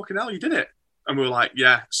 "Oh fucking hell, you did it!" And we were like,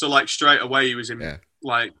 "Yeah." So like straight away, he was in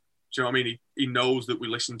like. Do you know what I mean? He knows that we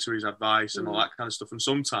listen to his advice and all that kind of stuff. And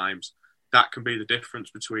sometimes that can be the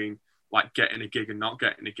difference between like getting a gig and not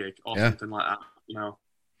getting a gig or something like that. You know.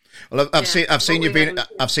 Well, I've seen you've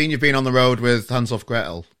been on the road with Hands Off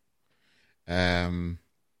Gretel. You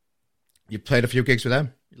played a few gigs with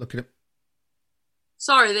them. You look at it.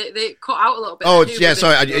 Sorry, they cut out a little bit. Oh yeah,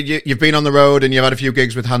 sorry. You've been on the road and you've had a few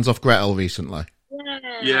gigs with Hands Off Gretel recently.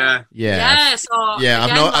 Yeah.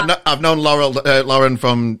 I've known Lauren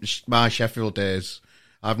from my Sheffield days.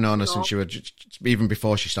 I've known her since she was even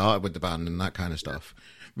before she started with the band and that kind of stuff.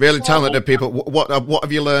 Really talented people. What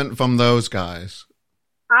have you learned from those guys?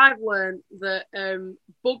 I've learned that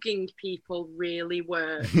bugging people really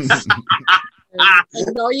works.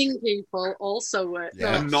 Annoying people also work.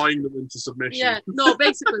 Yeah, annoying them into submission. Yeah, no,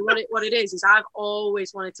 basically what it is I've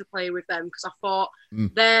always wanted to play with them because I thought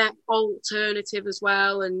they're alternative as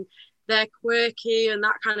well and they're quirky and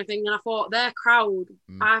that kind of thing. And I thought their crowd,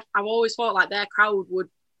 I've always thought like their crowd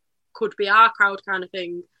could be our crowd kind of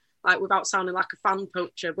thing, like without sounding like a fan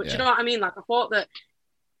poacher. But you know what I mean? Like I thought that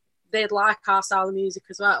they'd like our style of music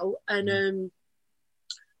as well. And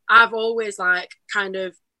I've always like kind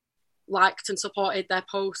of liked and supported their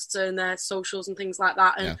posts and their socials and things like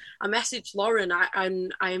that. And I messaged Lauren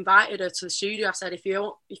and I invited her to the studio. I said, if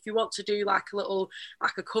you want to do like a little,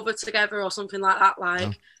 like a cover together or something like that,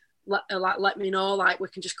 let me know, like we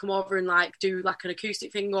can just come over and like do like an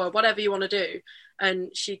acoustic thing or whatever you want to do.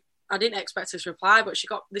 And I didn't expect her to reply, but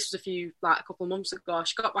this was a couple of months ago,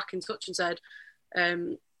 she got back in touch and said,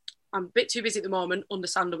 I'm a bit too busy at the moment,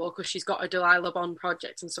 understandable, because she's got a Delilah Bond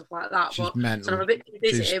project and stuff like that. She's mental. So I'm a bit too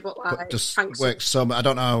busy, but like, just thanks. Works so much. I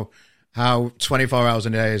don't know how 24 hours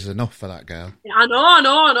a day is enough for that girl. Yeah, I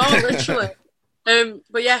know, literally.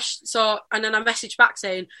 But yeah, and then I messaged back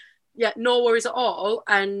saying, yeah, no worries at all.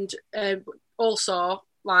 And also,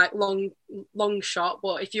 like, long shot,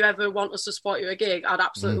 but if you ever want us to support you at a gig, I'd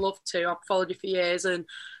absolutely love to. I've followed you for years, and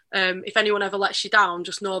if anyone ever lets you down,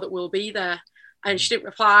 just know that we'll be there. And she didn't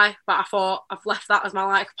reply, but I thought I've left that as my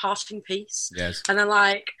like parting piece. Yes. And then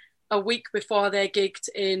like a week before they gigged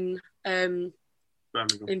in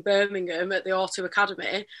Birmingham at the O2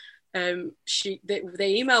 Academy, they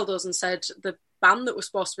emailed us and said the band that was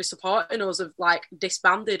supposed to be supporting us have like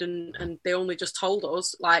disbanded and they only just told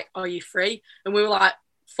us like, are you free? And we were like,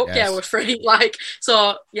 fuck yeah, we're free. Like,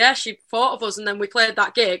 so yeah, she thought of us, and then we played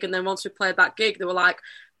that gig, and then once we played that gig, they were like,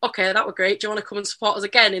 okay, that were great. Do you want to come and support us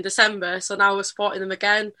again in December? So now we're supporting them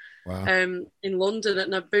again in London at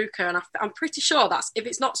Nabucco. And I'm pretty sure if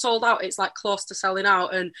it's not sold out, it's like close to selling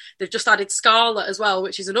out. And they've just added Scarlett as well,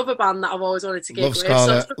 which is another band that I've always wanted to gig with. Love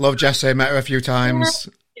Scarlett. Love Jessie. Met her a few times.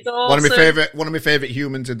 Yeah, awesome. One of my favourite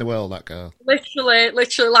humans in the world, that girl. Literally,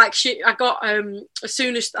 like I got as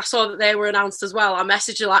soon as I saw that they were announced as well, I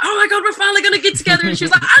messaged her like, oh my god, we're finally gonna get together, and she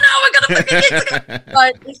was like, I know, we're gonna fucking get together.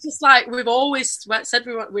 Like, it's just like we've always said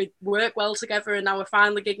we work well together, and now we're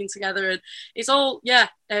finally gigging together, and it's all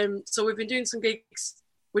so we've been doing some gigs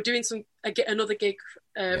we're doing another gig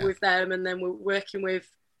with them, and then we're working with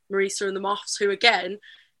Marisa and the Moths, who again,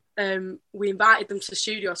 we invited them to the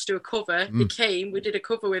studio to do a cover. They came, we did a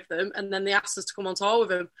cover with them, and then they asked us to come on tour with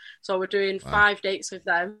them. So we're doing 5 dates with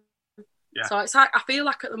them. Yeah. So it's like, I feel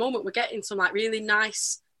like at the moment we're getting some like really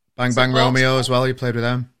nice Bang Bang Romeo as well. You played with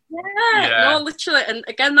them. Yeah, no, literally. And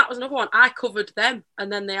again, that was another one. I covered them,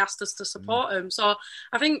 and then they asked us to support them. So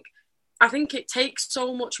I think it takes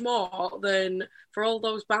so much more than, for all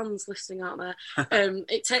those bands listening out there,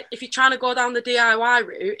 if you're trying to go down the DIY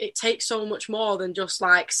route, it takes so much more than just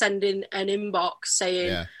like sending an inbox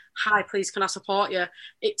saying, hi, please, can I support you?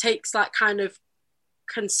 It takes like kind of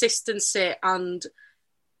consistency and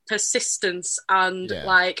persistence and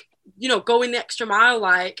like, you know, going the extra mile,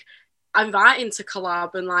 like inviting to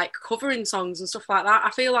collab and like covering songs and stuff like that.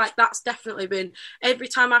 I feel like that's definitely been, every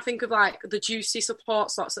time I think of like the juicy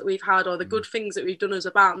support slots that we've had or the good things that we've done as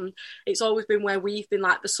a band, it's always been where we've been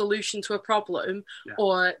like the solution to a problem,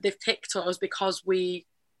 or they've picked us because we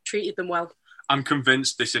treated them well. I'm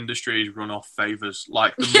convinced this industry is run off favours.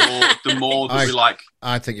 Like the more that we like,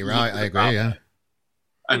 I think you're right. I agree. Yeah.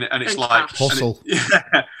 And it's like hustle.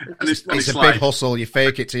 And it's a big hustle. You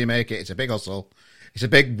fake it till you make it. It's a big hustle. It's a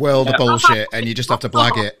big world of bullshit, and you just have to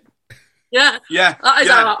blag it. Yeah. That is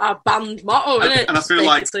our band motto, isn't it? And I feel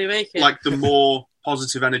like the more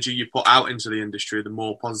positive energy you put out into the industry, the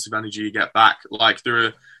more positive energy you get back. Like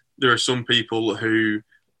there are some people who,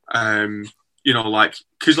 you know, like,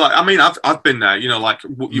 because like, I mean, I've been there. You know, like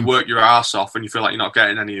you work your ass off, and you feel like you're not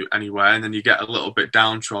getting anywhere, and then you get a little bit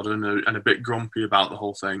downtrodden and a bit grumpy about the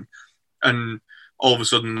whole thing, and all of a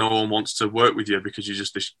sudden no one wants to work with you because you're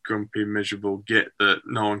just this grumpy, miserable git that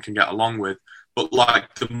no one can get along with. But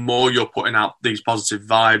like the more you're putting out these positive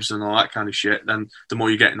vibes and all that kind of shit, then the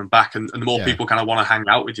more you're getting them back, and the more people kind of want to hang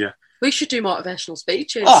out with you. We should do motivational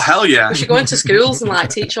speeches. Oh, hell yeah. We should go into schools and like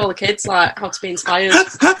teach all the kids like how to be inspired.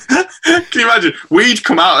 Can you imagine? We'd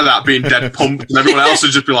come out of that being dead pumped, and everyone else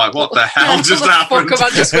would just be like, what the hell just happened?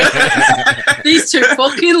 These two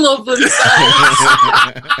fucking love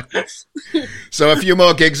themselves. So a few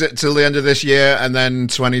more gigs till the end of this year, and then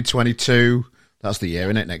 2022, that's the year,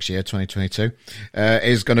 isn't it? Next year, 2022,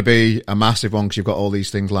 is going to be a massive one because you've got all these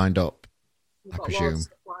things lined up, I presume.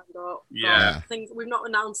 Things we've not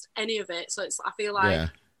announced any of it, so I feel like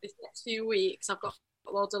this next few weeks I've got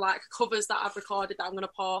loads of like covers that I've recorded that I'm going to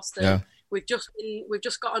post, and we've just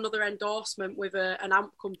got another endorsement with an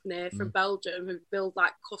amp company from Belgium who build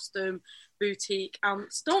like custom boutique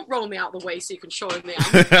amps. Don't roll me out the way so you can show them the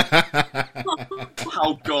amp.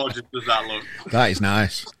 How gorgeous does that look? That is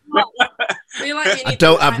nice. I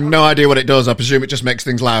have no idea what it does. I presume it just makes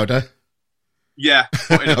things louder. Yeah.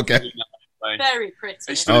 Okay. Very pretty.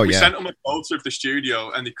 We sent them a photo of the studio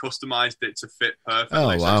and they customised it to fit perfectly. Oh,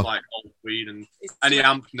 wow. So it's like old weed, and any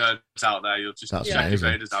amp nerds out there, you'll just check your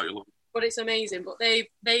Vaders out. You'll love it. But it's amazing. But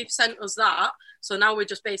they've sent us that, so now we're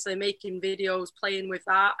just basically making videos, playing with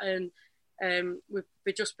that, and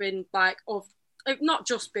we've just been like, not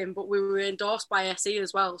just been, but we were endorsed by SE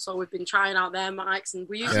as well. So we've been trying out their mics, and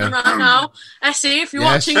we're using them right now. SE, if you're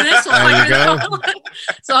watching this,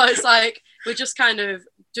 so it's like we're just kind of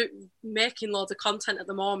making loads of content at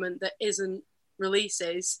the moment that isn't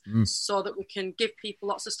releases, so that we can give people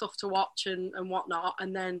lots of stuff to watch and whatnot.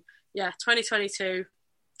 And then 2022,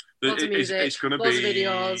 loads of music, it's gonna loads be of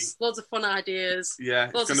videos, loads of fun ideas. Yeah,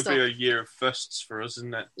 it's going to be a year of firsts for us,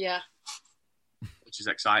 isn't it? Yeah, which is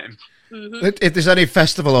exciting. Mm-hmm. If there's any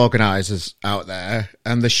festival organisers out there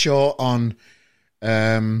and they're short on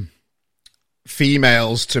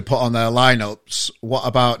females to put on their lineups, what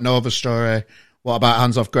about Novustory? What about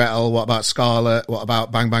Hands Off Gretel? What about Scarlet? What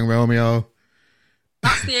about Bang Bang Romeo?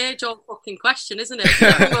 That's the age-old fucking question, isn't it? Goes,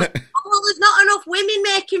 there's not enough women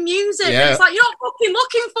making music. Yeah. And it's like, you're not fucking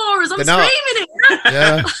looking for us. I'm screaming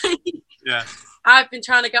it. Yeah. I've been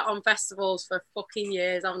trying to get on festivals for fucking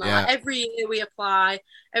years. I'm Yeah. like, every year we apply.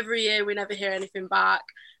 Every year we never hear anything back.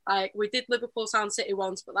 Like, we did Liverpool Sound City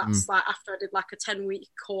once, but that's like after I did like a 10-week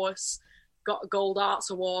course, got a Gold Arts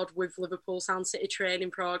Award with Liverpool Sound City training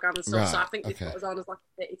program and stuff. Right, so I think they put us on as like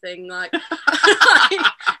a city thing. Like,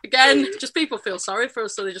 again, just people feel sorry for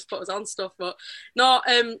us, so they just put us on stuff. But no,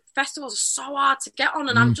 festivals are so hard to get on,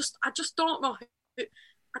 and I just don't know.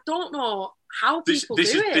 I don't know how people do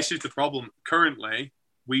it. This is the problem. Currently,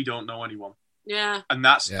 we don't know anyone. Yeah, and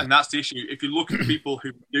that's the issue. If you look at people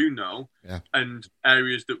who do know and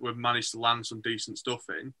areas that we've managed to land some decent stuff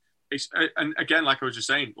in. And again, like I was just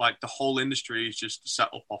saying, like the whole industry is just set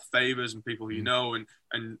up off favours and people you know,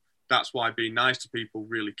 and that's why being nice to people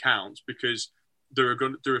really counts, because there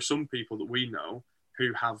are some people that we know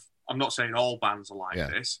who have. I'm not saying all bands are like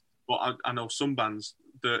this, but I know some bands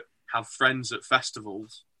that have friends at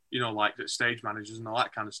festivals, like at stage managers and all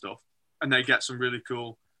that kind of stuff, and they get some really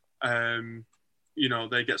cool,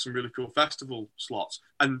 they get some really cool festival slots,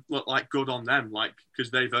 and look, like, good on them, like,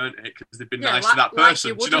 because they've earned it, because they've been nice to that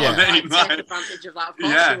person. Do you know what I mean? Take advantage of that, of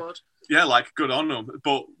course you would. Yeah, like, good on them.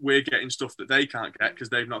 But we're getting stuff that they can't get because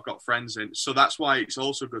they've not got friends in. So that's why it's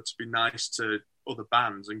also good to be nice to other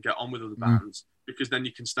bands and get on with other bands, because then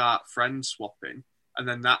you can start friend swapping, and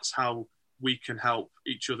then that's how we can help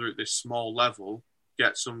each other at this small level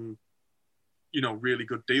get some, really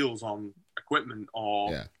good deals on equipment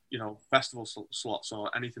or, festival slots or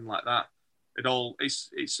anything like that. It's all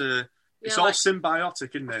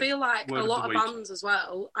symbiotic, isn't it? I feel like a lot of bands as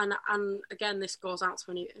well, and again, this goes out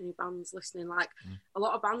to any bands listening, like, a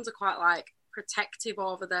lot of bands are quite, like, protective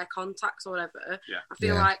over their contacts or whatever. Yeah. I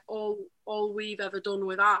feel like all we've ever done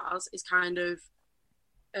with ours is kind of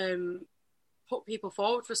put people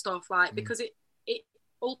forward for stuff, like, because it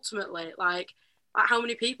ultimately, like how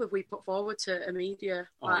many people have we put forward to Amedia,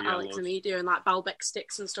 like Alex Amedia and like Balbec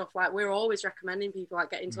Sticks and stuff, like, we're always recommending people,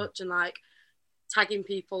 like, get in touch and, like, tagging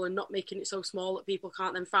people and not making it so small that people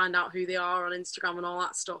can't then find out who they are on Instagram and all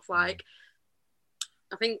that stuff. Like,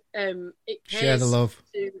 I think it pays share the love.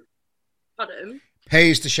 Pardon?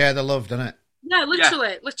 Pays to share the love, doesn't it? Yeah,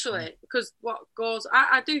 literally. Because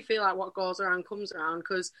I do feel like what goes around comes around,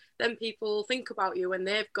 because then people think about you when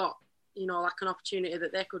they've got, like, an opportunity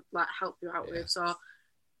that they could, like, help you out with. So,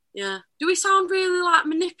 yeah. Do we sound really, like,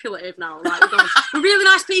 manipulative now? Like, we're really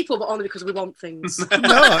nice people, but only because we want things.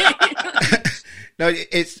 No. No,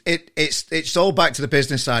 it's all back to the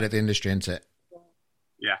business side of the industry, isn't it?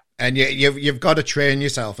 Yeah. And you've got to train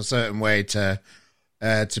yourself a certain way to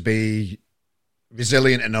be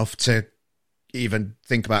resilient enough to even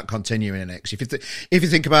think about continuing in it. 'Cause if you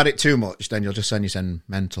think about it too much, then you'll just send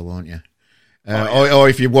mental, won't you? Or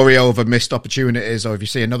if you worry over missed opportunities, or if you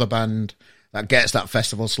see another band that gets that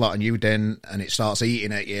festival slot and you didn't, and it starts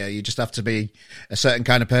eating at you, you just have to be a certain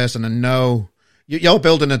kind of person and know you're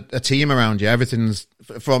building a team around you. Everything's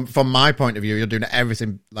from my point of view, you're doing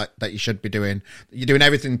everything like that you should be doing. You're doing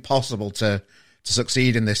everything possible to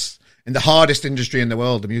succeed in the hardest industry in the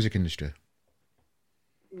world, the music industry.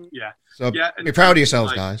 Yeah. So be proud of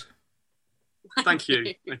yourselves, guys. Thank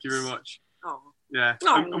you. Thank you very much. Oh. Yeah.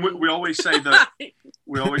 And we always say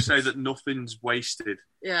that nothing's wasted.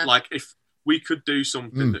 Yeah. Like, if we could do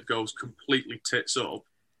something that goes completely tits up,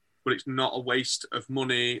 but it's not a waste of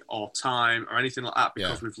money or time or anything like that,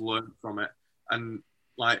 because we've learned from it. And,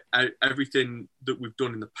 like, everything that we've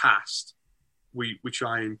done in the past, we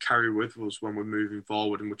try and carry with us when we're moving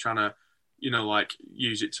forward, and we're trying to, like,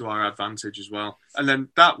 use it to our advantage as well. And then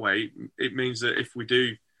that way, it means that if we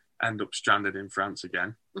do end up stranded in France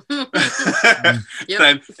again,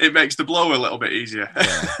 then it makes the blow a little bit easier.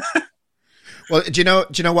 Yeah. Well, do you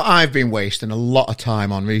know what I've been wasting a lot of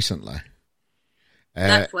time on recently?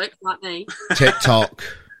 Netflix, like me. TikTok.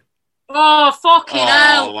 Oh, fucking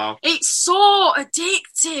hell. Wow. It's so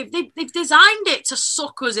addictive. They've designed it to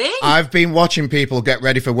suck us in. I've been watching people get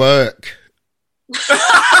ready for work.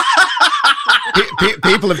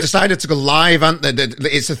 People have decided to go live, haven't they?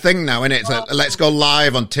 It's a thing now, isn't it? It's like, let's go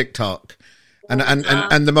live on TikTok. And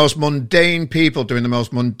the most mundane people doing the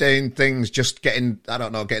most mundane things, just getting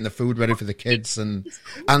the food ready for the kids and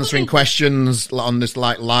answering questions on this,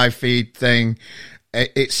 like, live feed thing.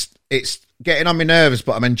 It's getting on my nerves,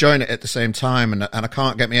 but I'm enjoying it at the same time, and I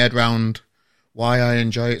can't get my head round why I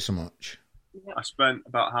enjoy it so much. I spent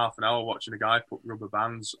about half an hour watching a guy put rubber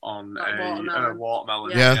bands on a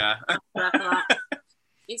watermelon. Yeah.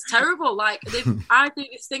 It's terrible. Like, I do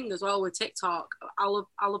this thing as well with TikTok. I'll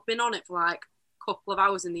have been on it for, like, a couple of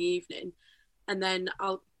hours in the evening, and then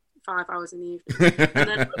 5 hours in the evening, and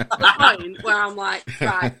then at the point where I'm like,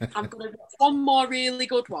 right, I'm gonna watch one more really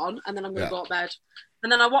good one, and then I'm gonna go to bed.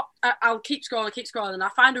 And then I'll keep scrolling, and I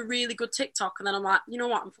find a really good TikTok, and then I'm like, you know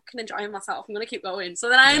what, I'm fucking enjoying myself, I'm gonna keep going. So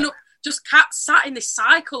then I end up just sat in this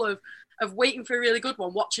cycle of waiting for a really good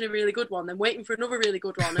one, watching a really good one, then waiting for another really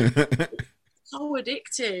good one. And it's so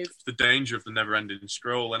addictive. It's the danger of the never-ending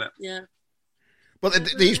scroll, isn't it? Yeah. Well,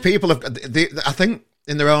 these people I think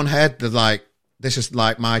in their own head, they're like, this is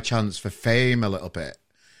like my chance for fame a little bit.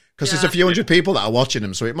 Because there's a few hundred people that are watching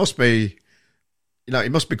them, so it must be,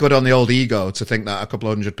 it must be good on the old ego to think that a couple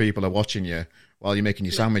of hundred people are watching you while you're making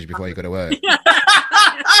your sandwich before you go to work.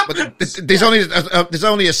 But there's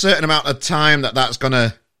only a certain amount of time that's going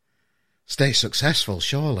to stay successful,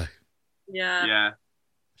 surely. Yeah. Yeah.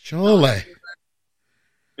 Surely.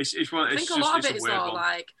 I think a lot of it is though,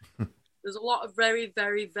 like, there's a lot of very,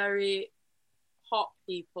 very, very hot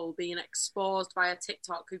people being exposed via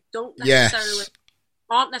TikTok who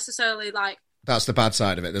aren't necessarily, like, That's the bad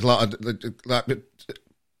side of it. There's a lot of like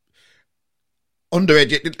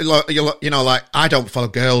underage. You know, like I don't follow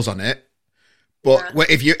girls on it, but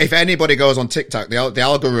if anybody goes on TikTok, the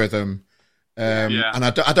algorithm, and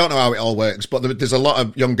I don't know how it all works, but there's a lot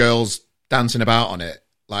of young girls dancing about on it,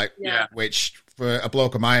 like which for a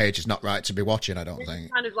bloke of my age is not right to be watching. I don't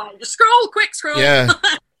think. Kind of like just scroll. Yeah.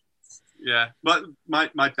 Yeah, but my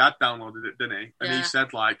dad downloaded it, didn't he? And he said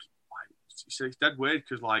it's dead weird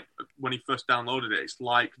because like when he first downloaded it, it's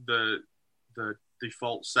like the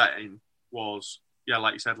default setting was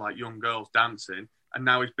like you said, like young girls dancing, and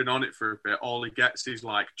now he's been on it for a bit. All he gets is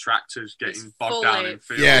like tractors getting bogged down in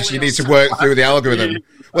fields. Yeah, so you need to work through the algorithm.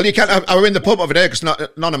 Well, you can't. I were in the pub over there because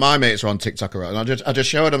none of my mates are on TikTok or and I just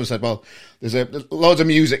showed them and said, well, there's loads of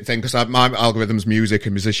music thing because my algorithm's music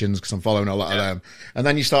and musicians because I'm following a lot of them, and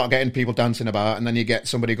then you start getting people dancing about, and then you get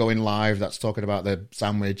somebody going live that's talking about the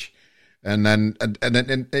sandwich. And then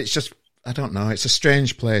it's just, I don't know. It's a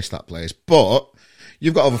strange place, that place. But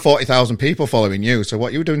you've got over 40,000 people following you. So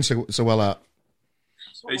what are you doing so well at?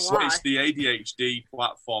 It's the ADHD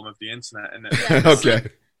platform of the internet, isn't it? Yeah, okay.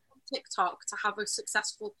 TikTok, to have a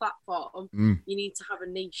successful platform, you need to have a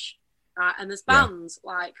niche. Right? And there's bands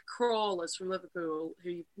like Crawlers from Liverpool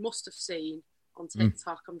who you must have seen on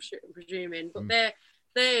TikTok, I'm presuming. But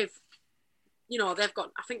they've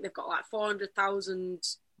got, I think they've got like 400,000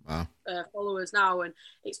 followers now, and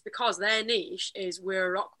it's because their niche is we're a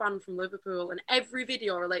rock band from Liverpool, and every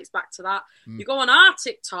video relates back to that. You go on our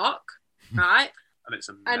TikTok, right, and it's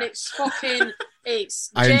a mess. And it's fucking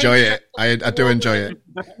I enjoy it. I do enjoy it.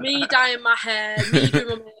 Me dyeing my hair, me doing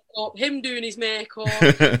my makeup, him doing his makeup,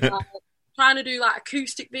 trying to do like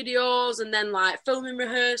acoustic videos, and then like filming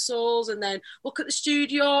rehearsals, and then look at the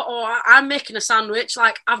studio, or I'm making a sandwich.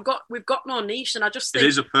 Like we've got no niche, and I just think it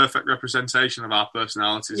is a perfect representation of our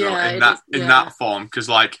personalities in that form, because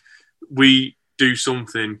like we do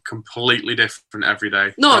something completely different every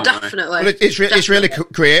day. No, definitely. Well, it's really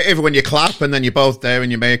creative when you clap and then you're both there in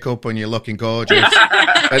your makeup and you're looking gorgeous,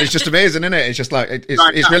 and it's just amazing, isn't it? It's just like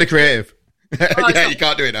it's really creative. You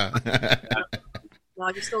can't do it now. No,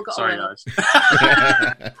 you still got. Sorry, guys. You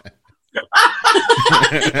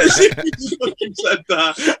said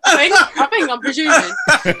that. I think I'm presuming.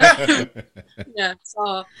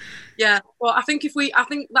 Well, I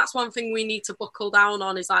think that's one thing we need to buckle down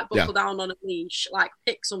on is like down on a niche, like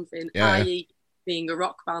pick something, i.e., being a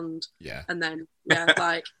rock band, and then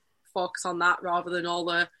like focus on that rather than all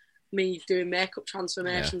the me doing makeup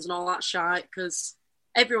transformations and all that shit, because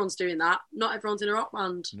everyone's doing that. Not everyone's in a rock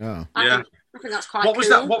band. No. I think that's quite cool.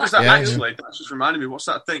 What was that actually? Cool. That just reminded me. What's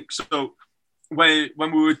that thing? So when we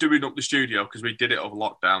were doing up the studio, because we did it over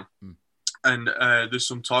lockdown, and there's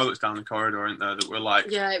some toilets down the corridor, aren't there, that were like,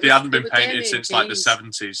 they hadn't been painted since like the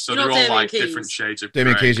 70s. So they're all like different shades of grey.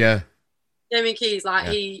 Damien Keys, Damien Keys, like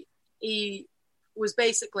he was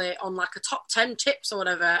basically on like a top 10 tips or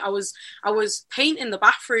whatever. I was painting the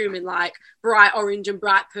bathroom in like bright orange and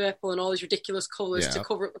bright purple and all these ridiculous colours to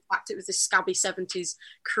cover up the fact it was this scabby 70s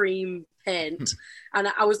cream paint. And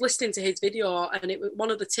I was listening to his video, and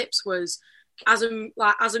one of the tips was, as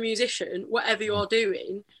a musician, whatever you're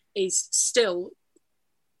doing is still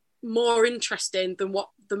more interesting than what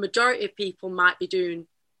the majority of people might be doing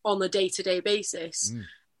on a day-to-day basis.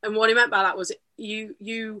 And what he meant by that was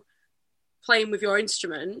you playing with your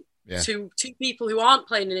instrument to people who aren't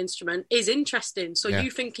playing an instrument is interesting. So you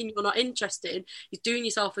thinking you're not interested is doing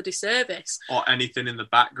yourself a disservice. Or anything in the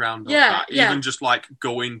background of that. Even just like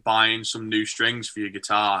buying some new strings for your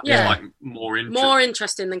guitar is like more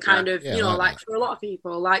interesting than kind of, like for a lot of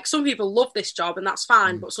people. Like some people love this job and that's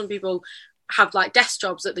fine, but some people have like desk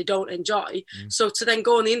jobs that they don't enjoy. So to then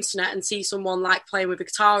go on the internet and see someone like playing with a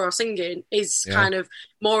guitar or singing is kind of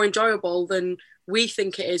more enjoyable than we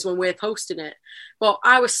think it is when we're posting it. But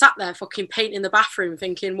I was sat there fucking painting the bathroom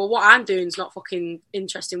thinking, well, what I'm doing is not fucking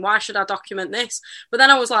interesting. Why should I document this? But then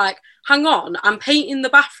I was like, hang on, I'm painting the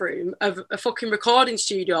bathroom of a fucking recording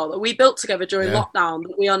studio that we built together during lockdown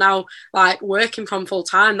that we are now like working from full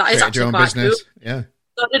time. That is actually quite cool. Yeah.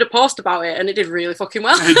 So I did a post about it and it did really fucking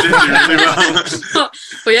well. It did really well.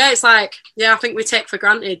 But it's like, I think we take for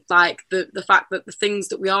granted like the fact that the things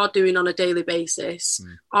that we are doing on a daily basis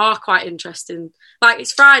are quite interesting. Like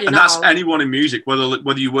it's Friday and now. That's anyone in music, whether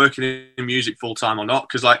you're working in music full time or not.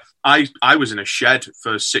 Because like I was in a shed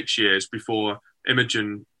for 6 years before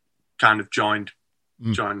Imogen kind of joined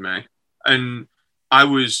me, and I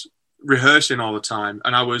was rehearsing all the time,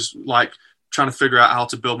 and I was like trying to figure out how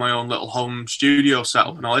to build my own little home studio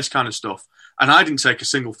setup and all this kind of stuff. And I didn't take a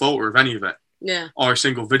single photo of any of it. Yeah. Or a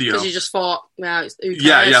single video. Because you just thought, what's the point?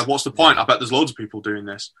 Yeah, what's the point? I bet there's loads of people doing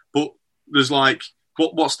this. But there's like,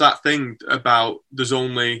 what's that thing about? There's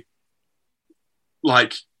only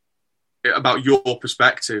like about your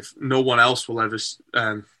perspective. No one else will ever.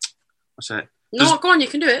 What's it? No, go on. You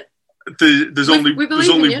can do it. There's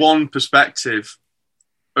only you. one perspective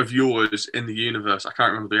of yours in the universe. I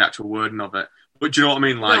can't remember the actual wording of it. But do you know what I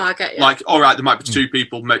mean? Like, no, I get you. Like, all right, there might be two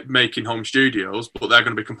people making home studios, but they're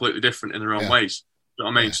going to be completely different in their own ways. Do you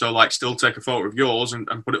know what I mean? Yeah. So, like, still take a photo of yours and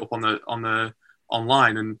put it up on the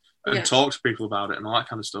online and talk to people about it and all that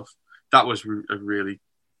kind of stuff. That was a really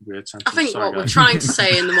weird sentence. I think what we're trying to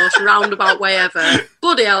say in the most roundabout way ever.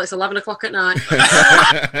 Bloody hell, it's 11 o'clock at night.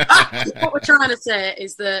 What we're trying to say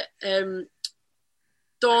is that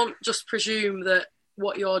don't just presume that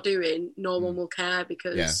what you're doing, no one will care,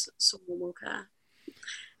 because someone will care.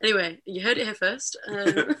 Anyway, you heard it here first.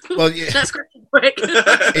 Well, let's go break.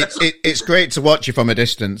 It's great to watch you from a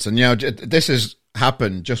distance, and this has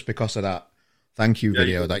happened just because of that thank you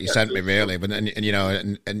video that you sent me, really. But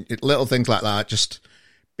and little things like that. Just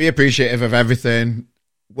be appreciative of everything.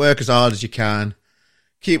 Work as hard as you can.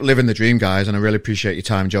 Keep living the dream, guys, and I really appreciate your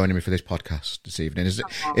time joining me for this podcast this evening. Is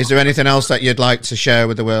there anything else that you'd like to share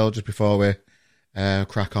with the world just before we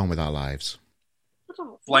crack on with our lives?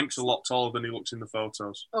 Blank's a lot taller than he looks in the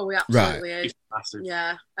photos. Oh, we absolutely is. He's massive.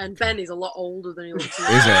 Yeah, and Ben is a lot older than he looks in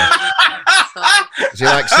the Is he? Is he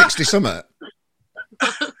like 60 something?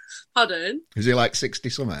 Pardon? Is he like 60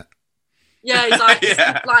 something? Yeah, he's like,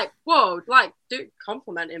 like, whoa, like, do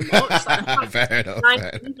compliment him more. Like, fair enough.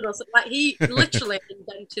 Like, he literally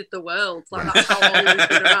invented the world. Like, that's how long he's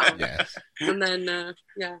been around. Yeah. And then,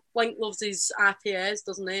 Blank loves his IPAs,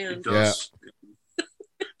 doesn't he? And, he does. Yeah.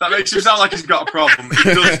 That makes him sound like he's got a problem. He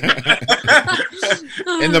does.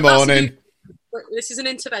 In the morning. This is an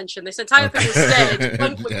intervention. This entire thing is staged.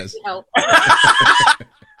 Blank needs help.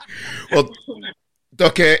 Well,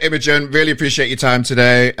 Ducky, Imogen, really appreciate your time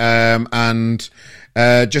today, and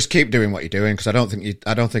just keep doing what you're doing, because I don't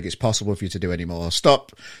think it's possible for you to do anymore.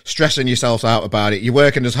 Stop stressing yourself out about it. You're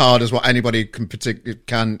working as hard as what anybody can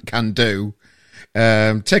do.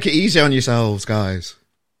 Take it easy on yourselves, guys.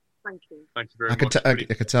 Thank you. Thank you very much.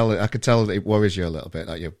 I could tell that it worries you a little bit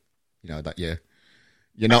that you're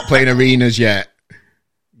not playing arenas yet.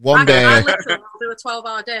 One day. I'll do a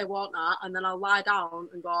 12-hour day, won't I? And then I'll lie down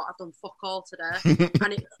and go, I've done fuck all today.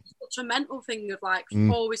 And it's such a mental thing of like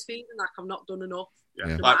always feeling like I've not done enough.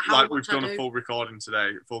 Yeah, like we've done a full recording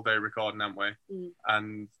today, full day recording, haven't we?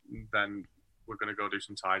 And then we're going to go do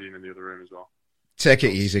some tidying in the other room as well. Take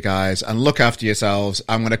it easy, guys, and look after yourselves.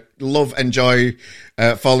 I'm going to enjoy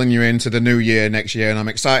following you into the new year next year, and I'm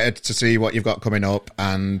excited to see what you've got coming up.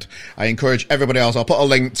 And I encourage everybody else. I'll put a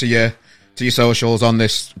link to your socials on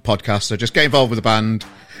this podcast, so just get involved with the band,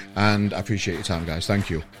 and I appreciate your time, guys.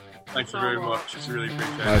 Thank you. Thank you very much. It's really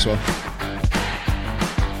appreciated. Nice one.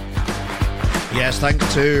 Yes,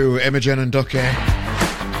 thanks to Imogen and Ducky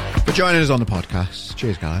for joining us on the podcast.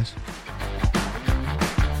 Cheers, guys.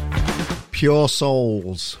 Pure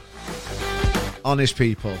souls, honest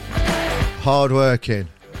people, hard-working.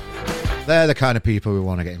 They're the kind of people we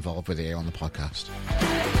want to get involved with here on the podcast.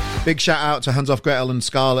 Big shout out to Hands Off Gretel and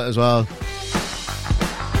Scarlett as well.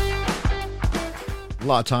 A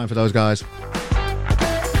lot of time for those guys.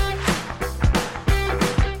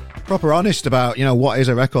 Proper honest about, what is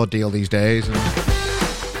a record deal these days. And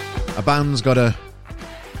a band's got to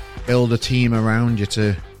build a team around you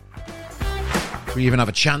to even have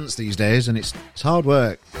a chance these days, and it's hard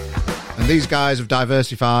work. And these guys have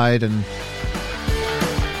diversified and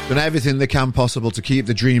done everything they can possible to keep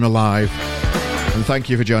the dream alive. And thank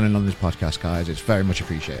you for joining on this podcast, guys. It's very much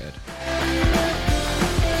appreciated.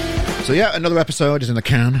 So yeah, another episode is in the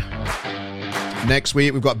can. Next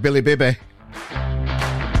week we've got Billy Bibby,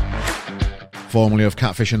 formerly of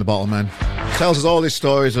Catfish and the Bottlemen. Tells us all his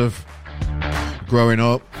stories of growing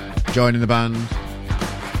up, joining the band,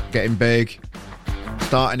 getting big,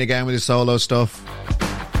 starting again with his solo stuff,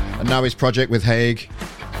 and now his project with Haig.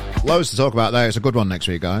 Loads to talk about there. It's a good one next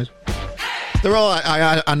week, guys. They're all.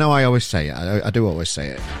 I know I always say it. I do always say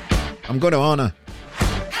it. I'm going to honour,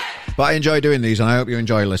 but I enjoy doing these, and I hope you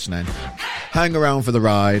enjoy listening. Hang around for the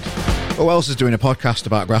ride. Who else is doing a podcast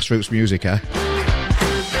about grassroots music, eh?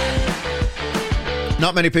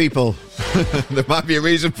 Not many people. There might be a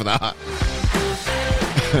reason for that.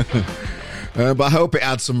 But I hope it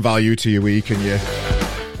adds some value to your week,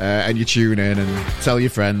 and you tune in and tell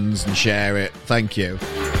your friends and share it. Thank you.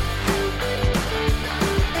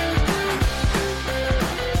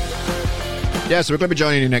 Yeah, so we're going to be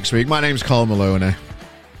joining you next week. My name's Carl Maloney,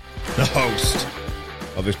 the host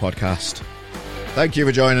of this podcast. Thank you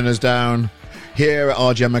for joining us down here at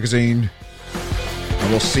RGM Magazine, and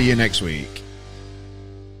we'll see you next week.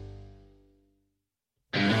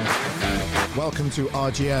 Welcome to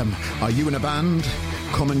RGM. Are you in a band?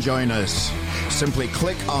 Come and join us. Simply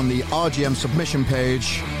click on the RGM submission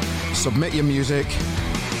page, submit your music,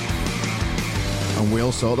 and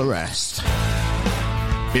we'll sort the rest.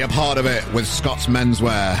 Be a part of it with Scott's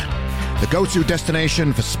Menswear, the go-to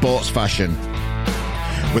destination for sports fashion.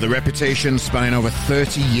 With a reputation spanning over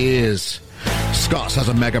 30 years, Scott's has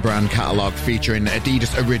a mega brand catalogue featuring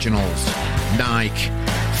Adidas Originals, Nike,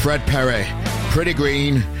 Fred Perry, Pretty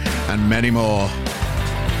Green, and many more.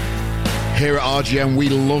 Here at RGM, we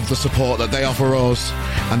love the support that they offer us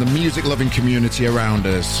and the music-loving community around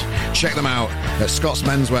us. Check them out at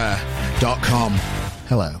scottsmenswear.com.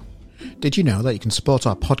 Hello. Did you know that you can support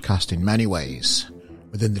our podcast in many ways?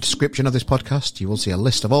 Within the description of this podcast, you will see a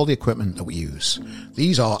list of all the equipment that we use.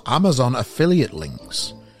 These are Amazon affiliate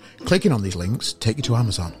links. Clicking on these links take you to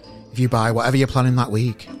Amazon. If you buy whatever you're planning that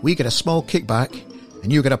week, we get a small kickback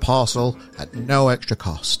and you get a parcel at no extra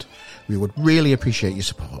cost. We would really appreciate your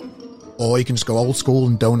support. Or you can just go old school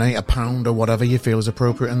and donate £1 or whatever you feel is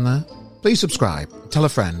appropriate in there. Please subscribe, tell a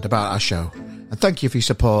friend about our show, and thank you for your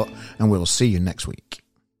support, and we'll see you next week.